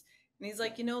students, and he's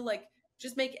like, like,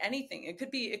 just make anything. It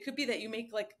could be that you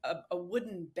make like a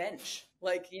wooden bench,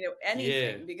 like,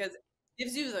 anything, because it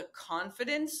gives you the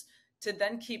confidence to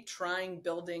then keep trying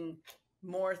building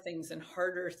more things and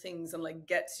harder things and like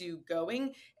gets you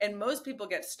going. And most people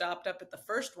get stopped up at the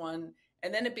first one.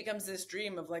 And then it becomes this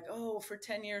dream of like, oh, for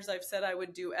 10 years, I've said I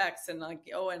would do X and like,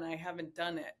 oh, and I haven't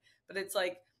done it. But it's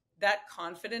like that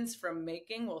confidence from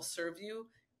making will serve you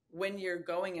when you're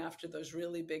going after those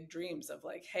really big dreams of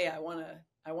like, hey, I want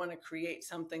to create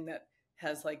something that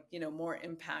has like, more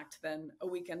impact than a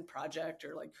weekend project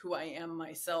or like who I am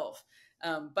myself.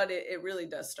 But it really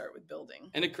does start with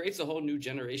building. And it creates a whole new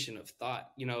generation of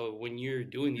thought. When you're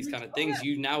doing these kind of things,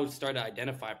 you now start to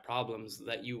identify problems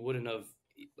that you wouldn't have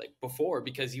like before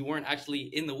because you weren't actually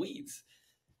in the weeds.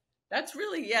 That's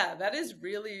really, that is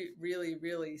really, really,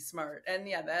 really smart. And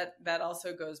that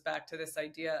also goes back to this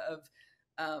idea of,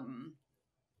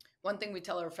 one thing we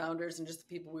tell our founders and just the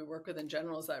people we work with in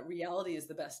general is that reality is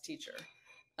the best teacher.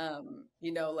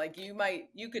 Like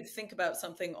you could think about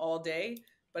something all day,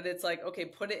 but it's like, okay,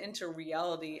 put it into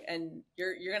reality and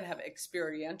you're going to have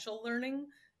experiential learning,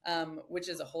 which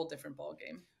is a whole different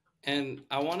ballgame. And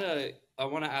I want to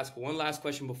ask one last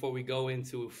question before we go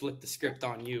into flip the script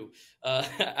on you. I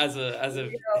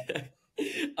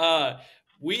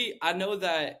know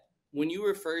that when you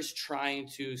were first trying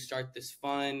to start this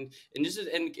fund,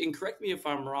 and correct me if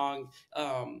I'm wrong,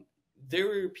 there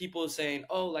were people saying,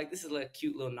 oh, like this is like a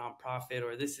cute little nonprofit,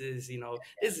 or this is,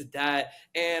 this is that.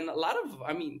 And a lot of,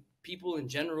 people in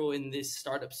general in this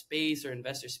startup space or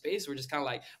investor space were just kind of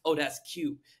like, oh, that's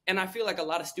cute. And I feel like a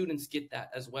lot of students get that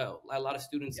as well. Like a lot of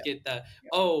students get that,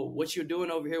 oh, what you're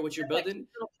doing over here, what you're building.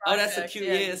 Oh, that's a cute,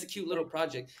 that's a cute little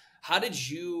project. How did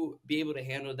you be able to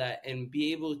handle that and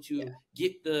be able to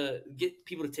get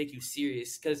people to take you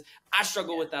serious? Because I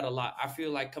struggle with that a lot. I feel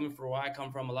like coming from where I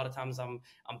come from, a lot of times I'm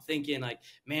thinking like,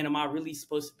 man, am I really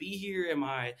supposed to be here? Am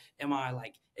I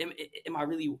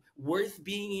really worth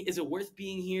being? Is it worth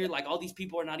being here? Like all these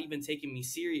people are not even taking me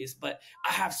serious, but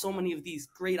I have so many of these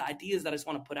great ideas that I just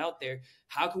want to put out there.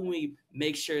 How can we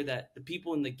make sure that the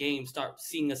people in the game start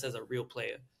seeing us as a real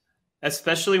player?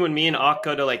 Especially when me and Ahk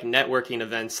go to like networking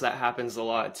events, that happens a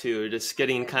lot too. Just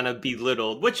getting kind of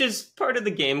belittled, which is part of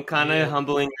the game, kind of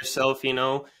humbling yourself,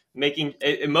 making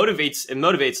it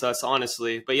motivates us,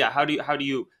 honestly. But how do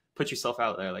you put yourself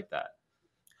out there like that?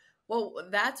 Well,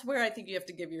 that's where I think you have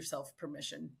to give yourself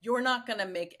permission. You're not going to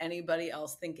make anybody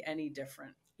else think any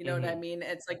different. You know what I mean?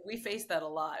 It's like we face that a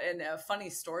lot. And a funny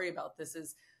story about this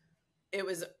is it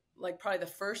was like probably the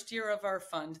first year of our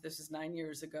fund. This was 9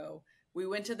 years ago. We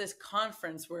went to this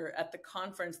conference where at the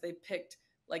conference they picked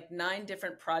like 9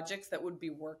 different projects that would be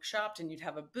workshopped, and you'd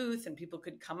have a booth and people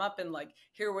could come up and like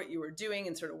hear what you were doing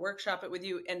and sort of workshop it with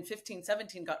you. And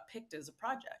 1517 got picked as a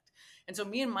project. And so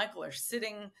me and Michael are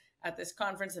sitting at this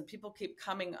conference and people keep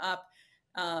coming up.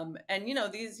 And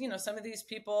these, some of these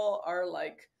people are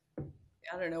like,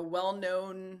 I don't know,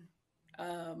 well-known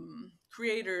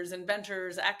creators,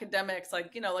 inventors, academics,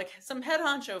 like some head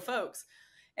honcho folks.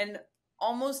 And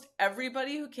almost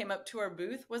everybody who came up to our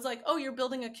booth was like, oh, you're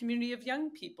building a community of young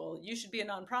people. You should be a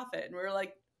nonprofit. And we were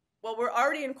like, well, we're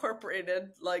already incorporated.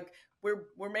 Like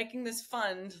we're making this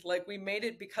fund. Like we made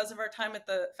it because of our time at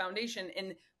the foundation.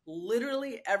 And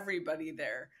literally everybody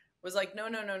there was like, no.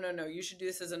 You should do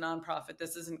this as a nonprofit.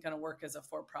 This isn't going to work as a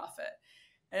for-profit.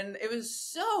 And it was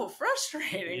so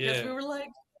frustrating because we were like,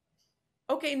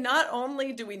 okay, not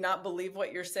only do we not believe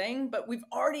what you're saying, but we've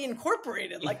already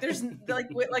incorporated, like there's like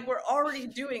we're already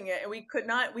doing it, and we could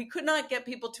not get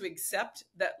people to accept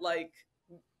that, like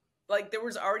there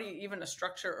was already even a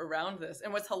structure around this.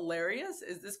 And what's hilarious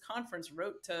is this conference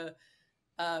wrote to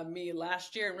me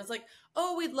last year and was like,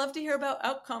 oh, we'd love to hear about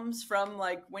outcomes from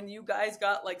like when you guys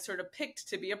got like sort of picked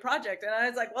to be a project. And I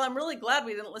was like, well, I'm really glad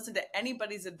we didn't listen to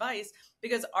anybody's advice,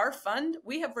 because our fund,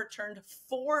 we have returned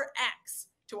 4x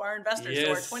to our investors.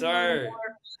 Yes, so our sir.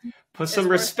 Put some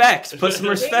respect. Put some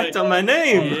respect on my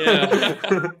name.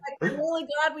 Yeah. I'm really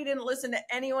glad we didn't listen to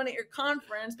anyone at your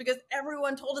conference, because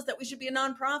everyone told us that we should be a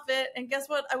nonprofit. And guess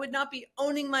what? I would not be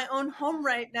owning my own home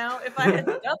right now if I had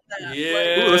done that.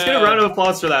 Yeah. Ooh, let's get a round of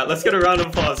applause for that. Let's get a round of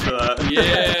applause for that.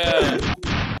 Yeah.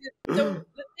 So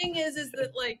the thing is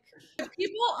that like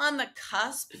people on the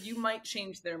cusp, you might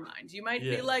change their mind. You might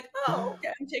be like, oh, okay,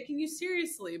 I'm taking you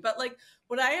seriously. But like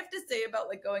what I have to say about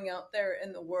like going out there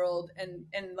in the world and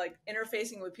like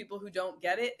interfacing with people who don't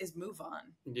get it is move on.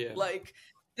 Yeah. Like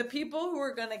the people who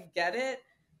are going to get it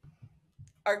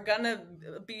are going to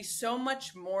be so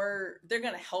much more, they're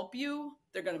going to help you.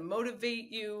 They're going to motivate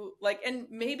you. Like, and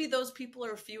maybe those people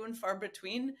are few and far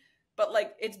between, but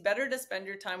like, it's better to spend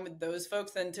your time with those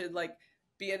folks than to like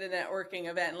be at a networking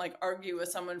event and like argue with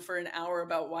someone for an hour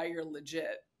about why you're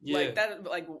legit. Yeah. Like that,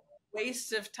 like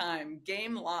waste of time,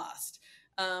 game lost.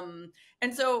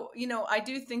 And so, you know, I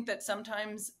do think that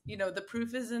sometimes, you know, the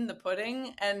proof is in the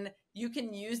pudding, and you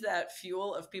can use that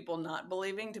fuel of people not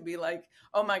believing to be like,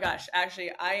 oh my gosh,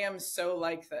 actually, I am so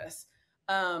like this.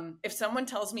 If someone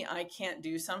tells me I can't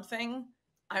do something,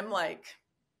 I'm like,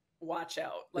 watch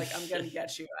out. Like, I'm going to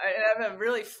get you. I have a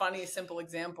really funny, simple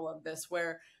example of this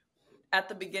where at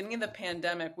the beginning of the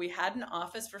pandemic, we had an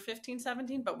office for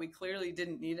 15-17, but we clearly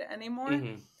didn't need it anymore.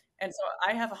 Mm-hmm. And so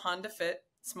I have a Honda Fit,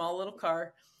 small little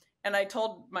car. And I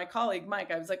told my colleague,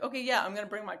 Mike, I was like, okay, yeah, I'm going to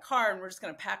bring my car and we're just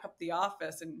going to pack up the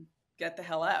office and get the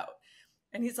hell out.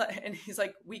 And he's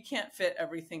like, we can't fit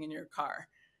everything in your car.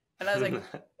 And I was like,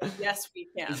 yes, we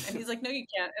can. And he's like, no, you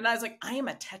can't. And I was like, I am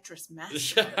a Tetris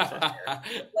master.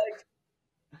 Like,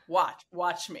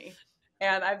 watch me.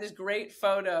 And I have this great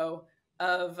photo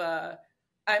of,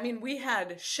 I mean, we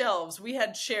had shelves, we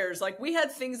had chairs, like we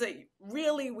had things that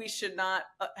really we should not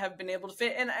have been able to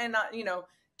fit. And not, you know,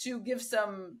 to give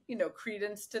some, you know,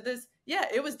 credence to this. Yeah,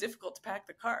 it was difficult to pack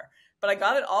the car, but I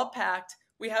got it all packed.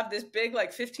 We have this big,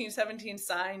 like 15-17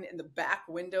 sign in the back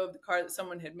window of the car that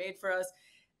someone had made for us.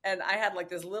 And I had like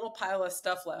this little pile of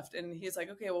stuff left. And he's like,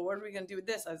 okay, well, what are we going to do with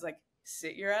this? I was like,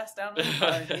 sit your ass down in the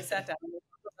car. And he sat down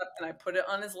and I put it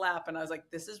on his lap and I was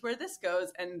like, this is where this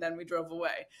goes. And then we drove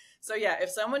away. So yeah, if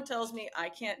someone tells me I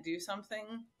can't do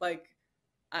something, like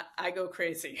I go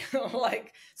crazy.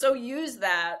 Like, so use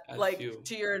that like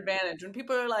to your advantage. When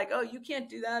people are like, oh, you can't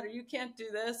do that or you can't do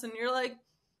this. And you're like,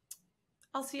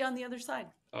 I'll see you on the other side.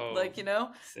 Oh, like, you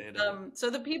know, so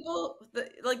the people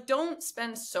like, don't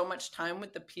spend so much time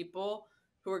with the people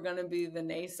who are going to be the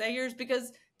naysayers,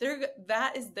 because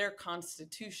that is their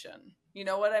constitution. You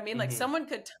know what I mean? Mm-hmm. Like someone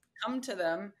could come to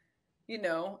them, you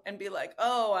know, and be like,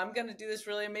 oh, I'm going to do this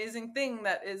really amazing thing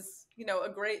that is, you know, a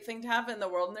great thing to have in the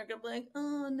world. And they're going to be like,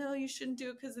 oh no, you shouldn't do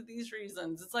it because of these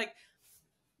reasons. It's like,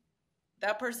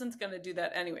 that person's going to do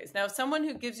that anyways. Now, someone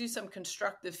who gives you some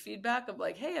constructive feedback of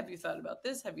like, hey, have you thought about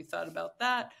this? Have you thought about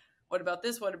that? What about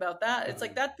this? What about that? It's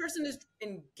like that person is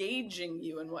engaging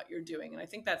you in what you're doing. And I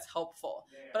think that's helpful.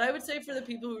 But I would say for the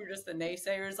people who are just the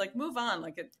naysayers, like move on,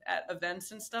 like at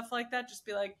events and stuff like that, just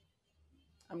be like,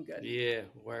 I'm good. Yeah,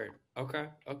 word. Okay.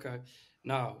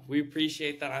 No, we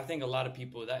appreciate that. I think a lot of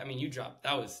people you dropped,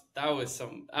 that was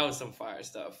some fire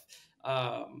stuff.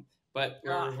 But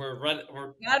we're glad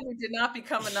we did not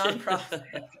become a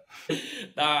nonprofit.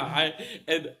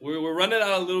 We're running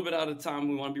out a little bit out of time.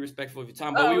 We want to be respectful of your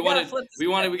time, but we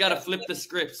got to flip the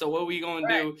script. So what are we going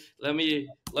to do?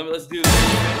 Let's do this.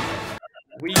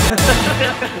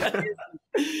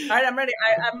 All right, I'm ready.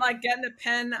 I'm like getting a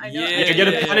pen. I know. Yeah, get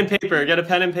a pen and paper. Get a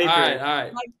pen and paper. All right. I'm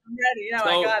ready. You know,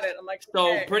 I got it. I'm like,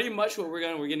 okay. So pretty much what we're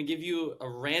gonna give you a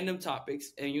random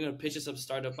topics, and you're gonna pitch us a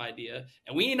startup idea.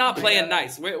 And we ain't not playing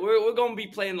nice. We're gonna be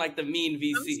playing like the mean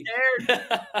VC.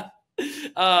 I'm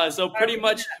scared. So pretty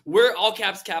much we're All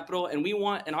Caps Capital, and we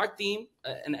want, and our theme,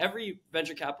 and every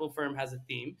venture capital firm has a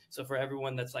theme. So for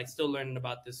everyone that's like still learning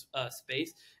about this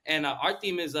space, and our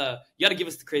theme is you got to give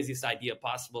us the craziest idea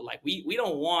possible. Like we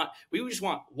just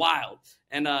want wild,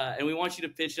 and we want you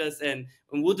to pitch us, and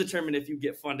we'll determine if you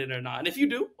get funded or not. And if you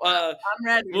do, I'm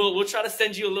ready. We'll try to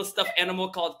send you a little stuffed animal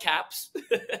called Caps.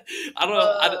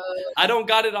 I don't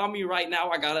got it on me right now.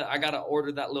 I gotta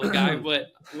order that little guy, but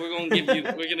we're gonna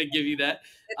give you that.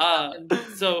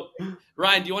 So,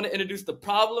 Ryan, do you want to introduce the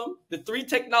problem, the 3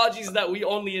 technologies that we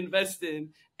only invest in,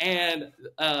 and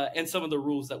some of the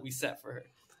rules that we set for her?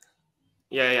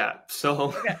 Yeah.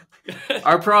 So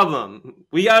our problem,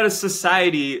 we got a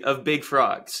society of big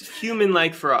frogs,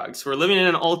 human-like frogs. We're living in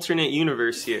an alternate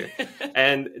universe here.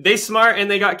 And they smart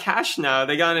and they got cash now.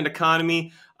 They got an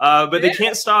economy, but they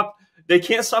can't stop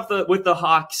with the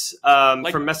hawks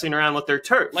from messing around with their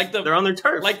turf. They're on their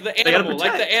turf. Like the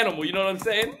animal, you know what I'm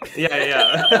saying?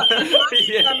 Yeah.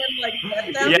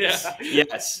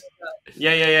 Yes.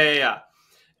 Yeah.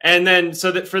 And then,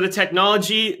 so that for the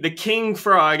technology, the king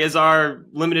frog is our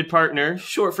limited partner,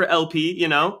 short for LP. You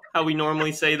know how we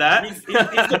normally say that. He's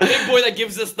the big boy that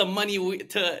gives us the money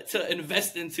to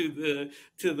invest into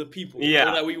the people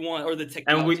that we want, or the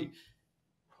technology.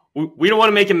 And we don't want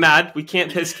to make him mad. We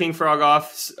can't piss King Frog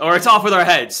off, or it's off with our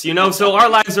heads. You know, so our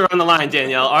lives are on the line,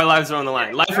 Danielle. Our lives are on the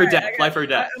line. Life or death. Life or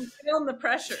death. I'm feeling the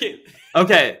pressure.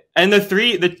 Okay, and the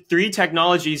three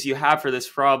technologies you have for this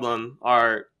problem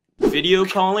are video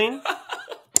calling,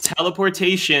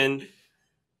 teleportation,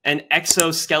 and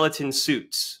exoskeleton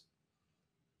suits.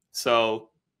 So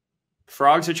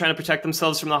frogs are trying to protect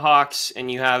themselves from the hawks, and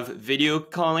you have video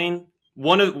calling.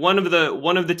 One of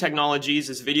the technologies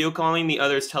is video calling, the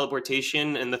other is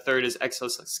teleportation, and the third is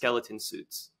exoskeleton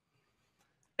suits.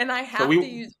 And I have to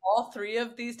use all 3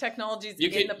 of these technologies in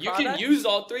the product? You can use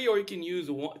all 3, or you can use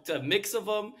a mix of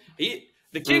them.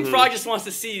 The King Frog just wants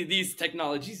to see these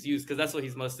technologies used because that's what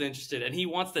he's most interested in. And he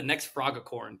wants the next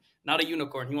frogacorn, not a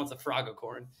unicorn. He wants a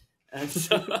frogacorn. And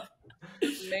so,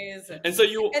 amazing. And so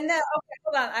hold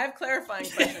on. I have clarifying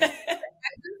questions.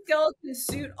 The skeleton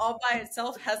suit all by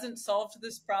itself hasn't solved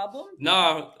this problem?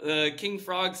 No, King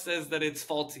Frog says that it's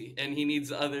faulty and he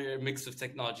needs other mix of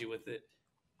technology with it.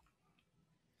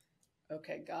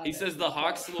 Okay, got it. He says the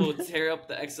hawks will tear up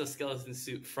the exoskeleton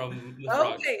suit from the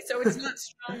frogs. Okay, so it's not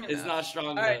strong enough. It's not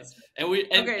strong enough. Right.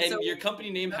 And your company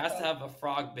name has to have a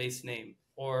frog-based name,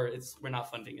 or we're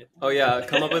not funding it. Oh yeah,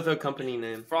 come up with a company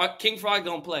name. King Frog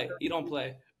don't play. He don't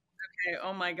play. Okay.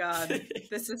 Oh my God,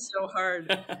 this is so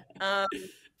hard.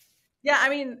 Yeah, I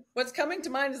mean, what's coming to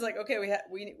mind is like, okay,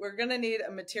 we're gonna need a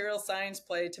material science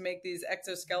play to make these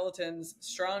exoskeletons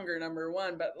stronger. Number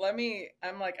 1, but I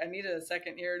needed a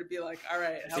second here to be like, all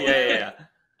right, yeah.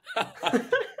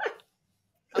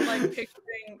 I'm like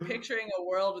picturing a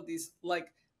world with these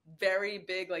like very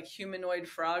big like humanoid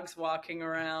frogs walking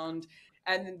around,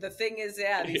 and the thing is,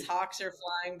 these hawks are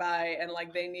flying by, and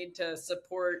like they need to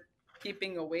support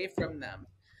keeping away from them.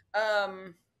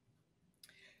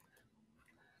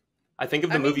 I think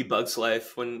of the movie Bug's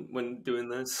Life when doing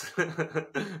this.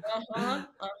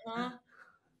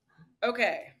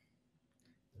 Okay.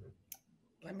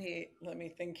 Let me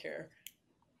think here.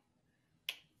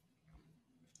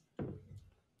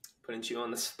 Putting you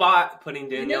on the spot, putting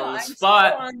Danielle on the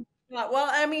spot. Well,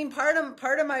 I mean, part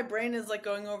of my brain is like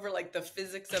going over like the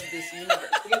physics of this universe.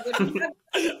 Because like, we have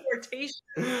teleportation.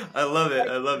 I love it.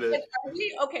 I love it.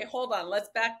 Okay, hold on. Let's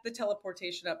back the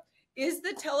teleportation up. Is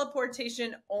the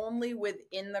teleportation only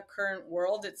within the current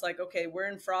world? It's like, okay, we're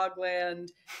in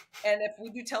Frogland, and if we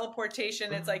do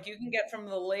teleportation, it's like you can get from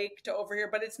the lake to over here,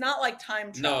 but it's not like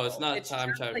time travel. No, it's not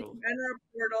time travel. Like you enter a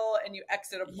portal and you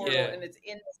exit a portal, and it's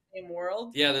in the same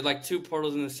world. Yeah, they're like 2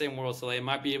 portals in the same world, so they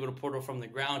might be able to portal from the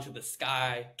ground to the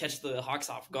sky, catch the hawks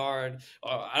off guard.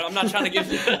 I'm not trying to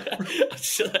give you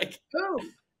like,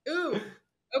 ooh.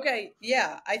 Okay,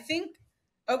 yeah, I think.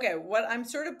 Okay, what I'm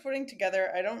sort of putting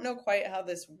together, I don't know quite how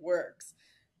this works,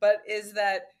 but is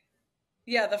that,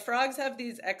 the frogs have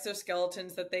these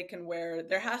exoskeletons that they can wear.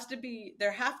 There have to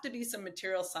be some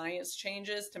material science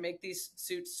changes to make these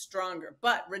suits stronger,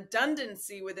 but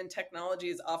redundancy within technology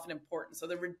is often important. So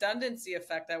the redundancy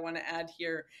effect I want to add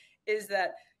here is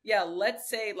that, let's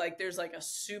say like there's like a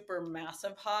super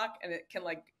massive hawk and it can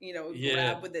like,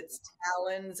 grab with its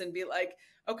talons and be like,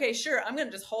 okay, sure, I'm going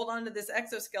to just hold on to this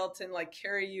exoskeleton, like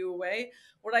carry you away.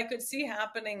 What I could see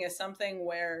happening is something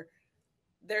where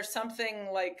there's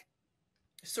something like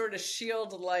sort of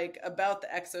shield-like about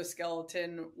the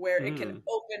exoskeleton where it can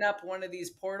open up one of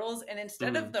these portals. And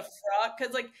instead of the frog,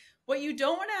 because like what you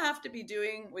don't want to have to be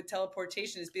doing with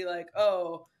teleportation is be like,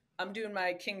 oh, I'm doing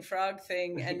my King Frog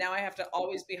thing, and now I have to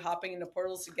always be hopping into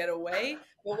portals to get away.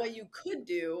 But what you could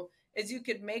do is you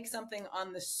could make something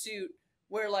on the suit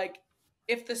where like,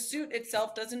 if the suit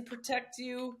itself doesn't protect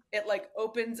you, it like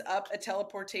opens up a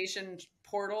teleportation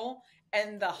portal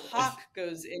and the hawk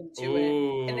goes into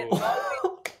it. And it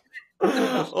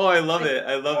always, I love it.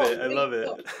 I love it. I love it.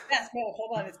 Yes, no,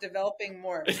 hold on. It's developing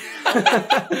more.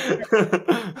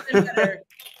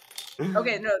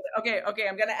 Okay, no, okay.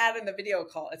 I'm gonna add in the video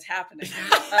call. It's happening.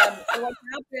 So what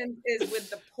happens is with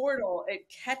the portal, it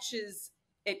catches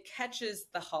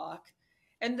the hawk,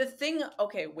 and the thing.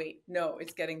 Okay, wait, no,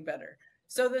 it's getting better.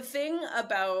 So the thing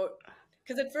about,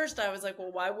 because at first I was like,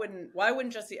 well, why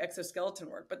wouldn't just the exoskeleton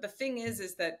work? But the thing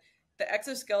is that the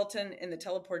exoskeleton and the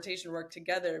teleportation work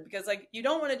together, because like you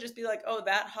don't want to just be like, oh,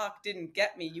 that hawk didn't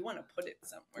get me. You want to put it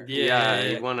somewhere. Yeah,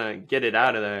 you want to get it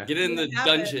out of there. Get it in the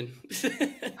dungeon.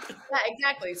 Yeah,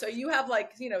 exactly. So you have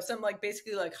like, some like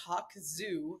basically like hawk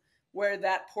zoo where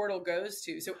that portal goes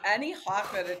to. So any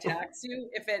hawk that attacks you,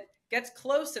 if it gets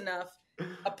close enough,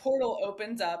 a portal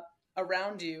opens up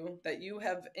around you that you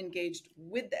have engaged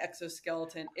with the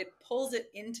exoskeleton. It pulls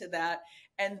it into that,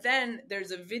 and then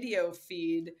there's a video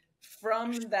feed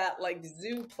from that like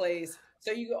zoo place,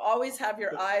 so you always have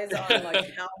your eyes on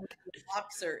like how many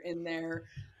hawks are in there.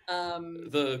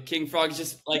 The king frog's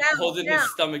just like holding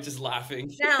his stomach, just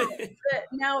laughing.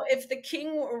 Now, if the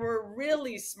king were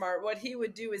really smart, what he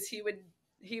would do is he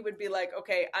would be like,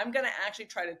 okay, I'm gonna actually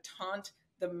try to taunt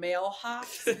the male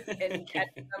hawks and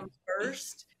catch them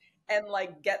first and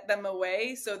like get them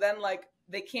away, so then like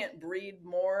they can't breed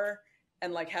more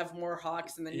and like have more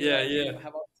hawks, and then you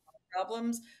have all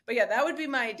problems. But yeah, that would be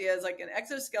my idea, is like an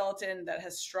exoskeleton that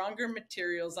has stronger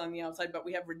materials on the outside, but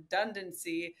we have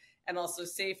redundancy and also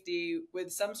safety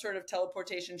with some sort of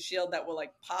teleportation shield that will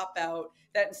like pop out,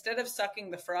 that instead of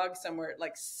sucking the frog somewhere, it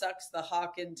like sucks the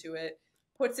hawk into it,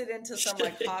 puts it into some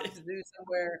like hawk zoo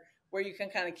somewhere where you can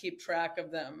kind of keep track of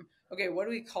them. Okay, what do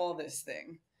we call this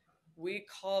thing? We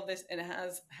call this, and it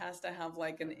has to have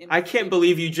like an. I can't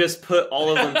believe you just put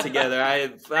all of them together.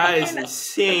 That is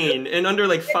insane, in under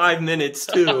like 5 minutes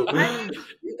too. I mean,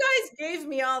 you guys gave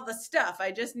me all the stuff. I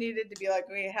just needed to be like,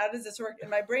 okay, how does this work? And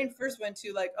my brain first went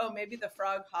to like, oh, maybe the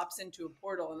frog hops into a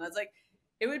portal, and I was like,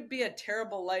 it would be a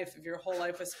terrible life if your whole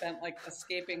life was spent like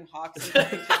escaping hawks.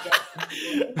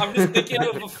 I'm just thinking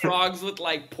of the frogs with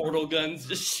like portal guns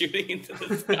just shooting into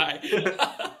the sky.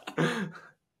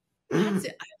 That's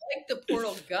it. I like the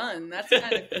portal gun. That's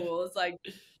kind of cool. It's like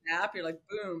snap, you're like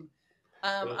boom.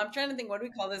 I'm trying to think, what do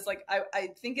we call this? Like I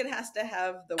think it has to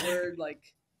have the word like,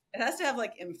 it has to have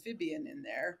like amphibian in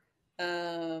there.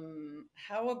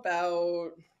 How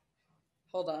about,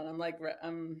 hold on,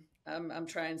 I'm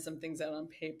trying some things out on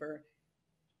paper.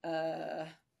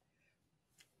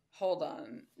 Hold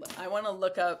on. I want to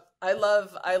look up, I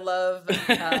love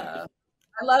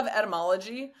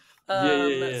etymology. So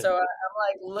I'm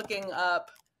like looking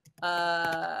up,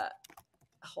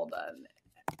 hold on.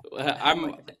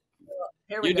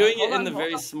 You're doing it in the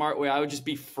very smart way. I would just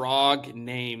be frog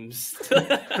names.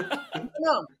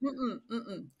 No.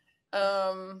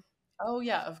 Oh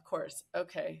yeah, of course.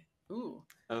 Okay. Ooh.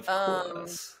 Of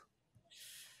course.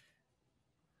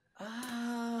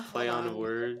 Play on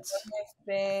words.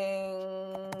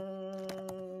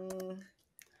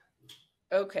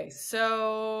 Okay,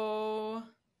 so.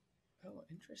 Oh,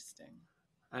 interesting.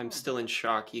 I'm still in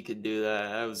shock you could do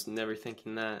that. I was never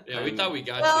thinking that. Yeah, we thought we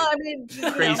got you. I mean,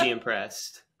 crazy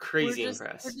impressed. Crazy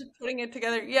impressed. We're just putting it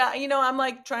together. Yeah, I'm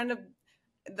like trying to,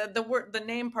 the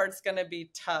name part's gonna be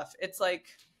tough. It's like,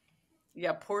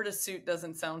 yeah, porta suit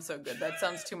doesn't sound so good. That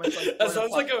sounds too much like that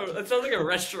sounds like a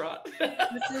restaurant.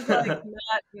 This is like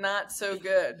not so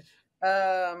good.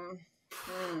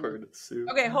 Porta suit.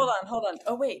 Okay, hold on.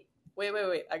 Oh wait.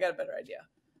 I got a better idea.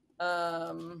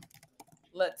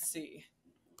 Let's see.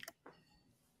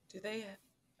 Do they?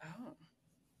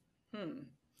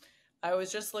 I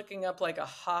was just looking up like a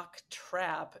hawk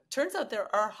trap. Turns out there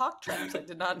are hawk traps. I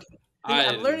did not.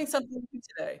 I'm learning something new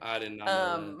today. I did not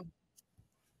know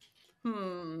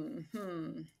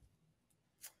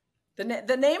that.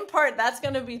 The name part, that's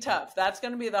going to be tough. That's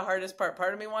going to be the hardest part.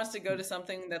 Part of me wants to go to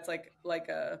something that's like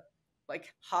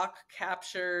hawk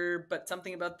capture, but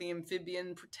something about the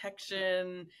amphibian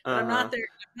protection. But I'm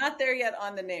not there yet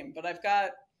on the name, but I've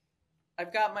got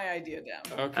my idea down.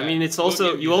 Okay. I mean, it's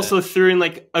also, you also threw in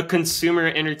like a consumer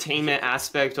entertainment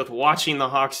aspect of watching the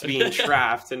hawks being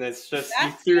trapped, and it's just,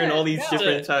 you threw in all these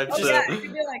different types of. Yeah, it could be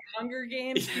like Hunger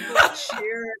Games. People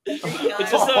cheer.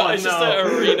 It's just an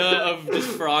arena of just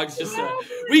frogs. Just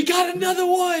we got another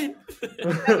one.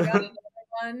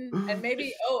 And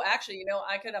maybe, actually,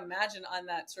 I could imagine on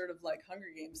that sort of like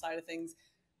Hunger Games side of things,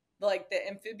 like the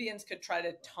amphibians could try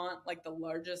to taunt like the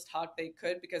largest hawk they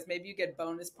could, because maybe you get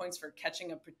bonus points for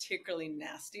catching a particularly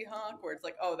nasty hawk where it's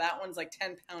like, oh, that one's like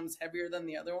 10 pounds heavier than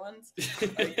the other ones.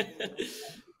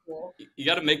 Cool. You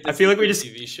got to make this. I feel like we just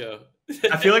TV show.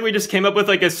 I feel like we just came up with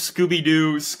like a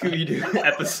Scooby-Doo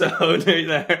episode right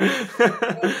there.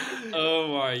 Oh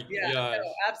my Yeah, gosh.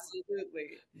 no,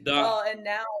 absolutely. Well, and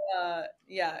now,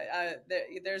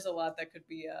 there's a lot that could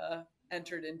be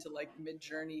entered into like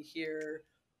Mid-Journey here,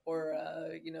 or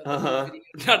you know, the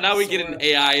video. Now we get an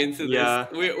AI into this. Yeah.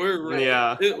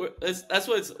 That's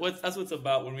what's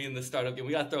about when we in the startup game.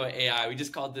 We gotta throw an AI. We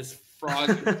just called this frog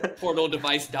portal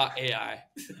device.ai.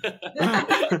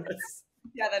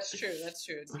 Yeah, that's true. That's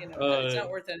true. It's, you know, it's not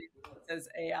worth anything. It says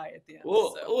AI at the end.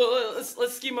 Well,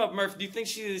 let's scheme up, Murph. Do you think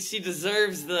she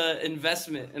deserves the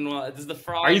investment? And does the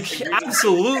frog? Are you kidding?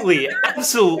 Absolutely.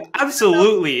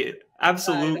 Absolutely.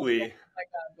 Absolutely. Oh my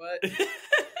God, what?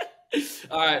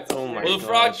 All right. Oh my well,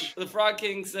 gosh. the Frog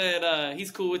King said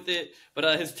he's cool with it,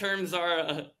 but his terms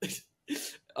are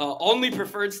only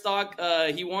preferred stock.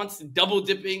 He wants double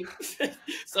dipping.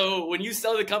 So when you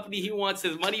sell the company, he wants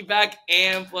his money back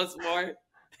and plus more.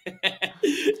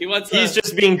 He's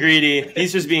just being greedy.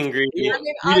 He's just being greedy. You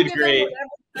did great.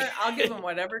 I'll give him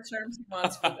whatever terms he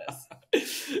wants for this.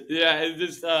 Yeah,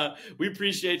 it's just we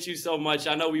appreciate you so much.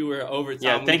 I know we were over time.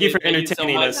 Yeah, thank you for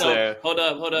entertaining us there. Hold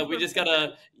up. We just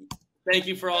gotta thank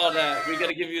you for all that. We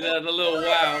gotta give you the little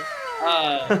wow.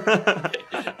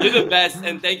 You're the best,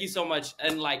 and thank you so much.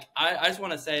 And like, I just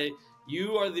want to say,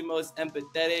 you are the most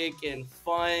empathetic and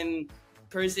fun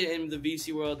person in the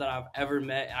VC world that I've ever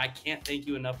met. And I can't thank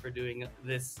you enough for doing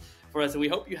this for us. And we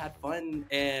hope you had fun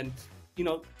and, you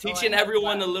know, teaching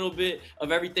everyone a little bit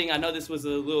of everything. I know this was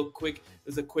a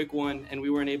quick one and we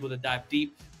weren't able to dive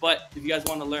deep. But if you guys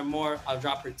want to learn more, I'll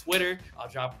drop her Twitter. I'll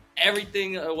drop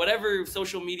everything, whatever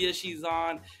social media she's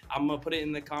on. I'm going to put it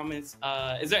in the comments.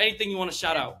 Is there anything you want to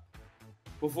shout out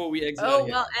before we exit?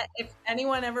 Well, if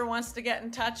anyone ever wants to get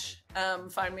in touch,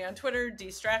 find me on Twitter,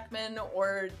 Strachman,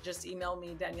 or just email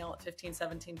me, Danielle at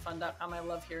 1517fun.com. I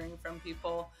love hearing from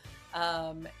people.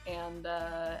 And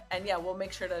yeah, we'll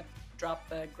make sure to drop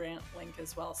the grant link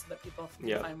as well so that people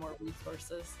can find more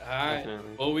resources. All right.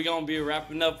 Definitely. Well, we're going to be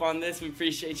wrapping up on this. We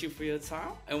appreciate you for your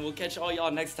time, and we'll catch all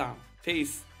y'all next time.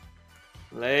 Peace.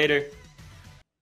 Later.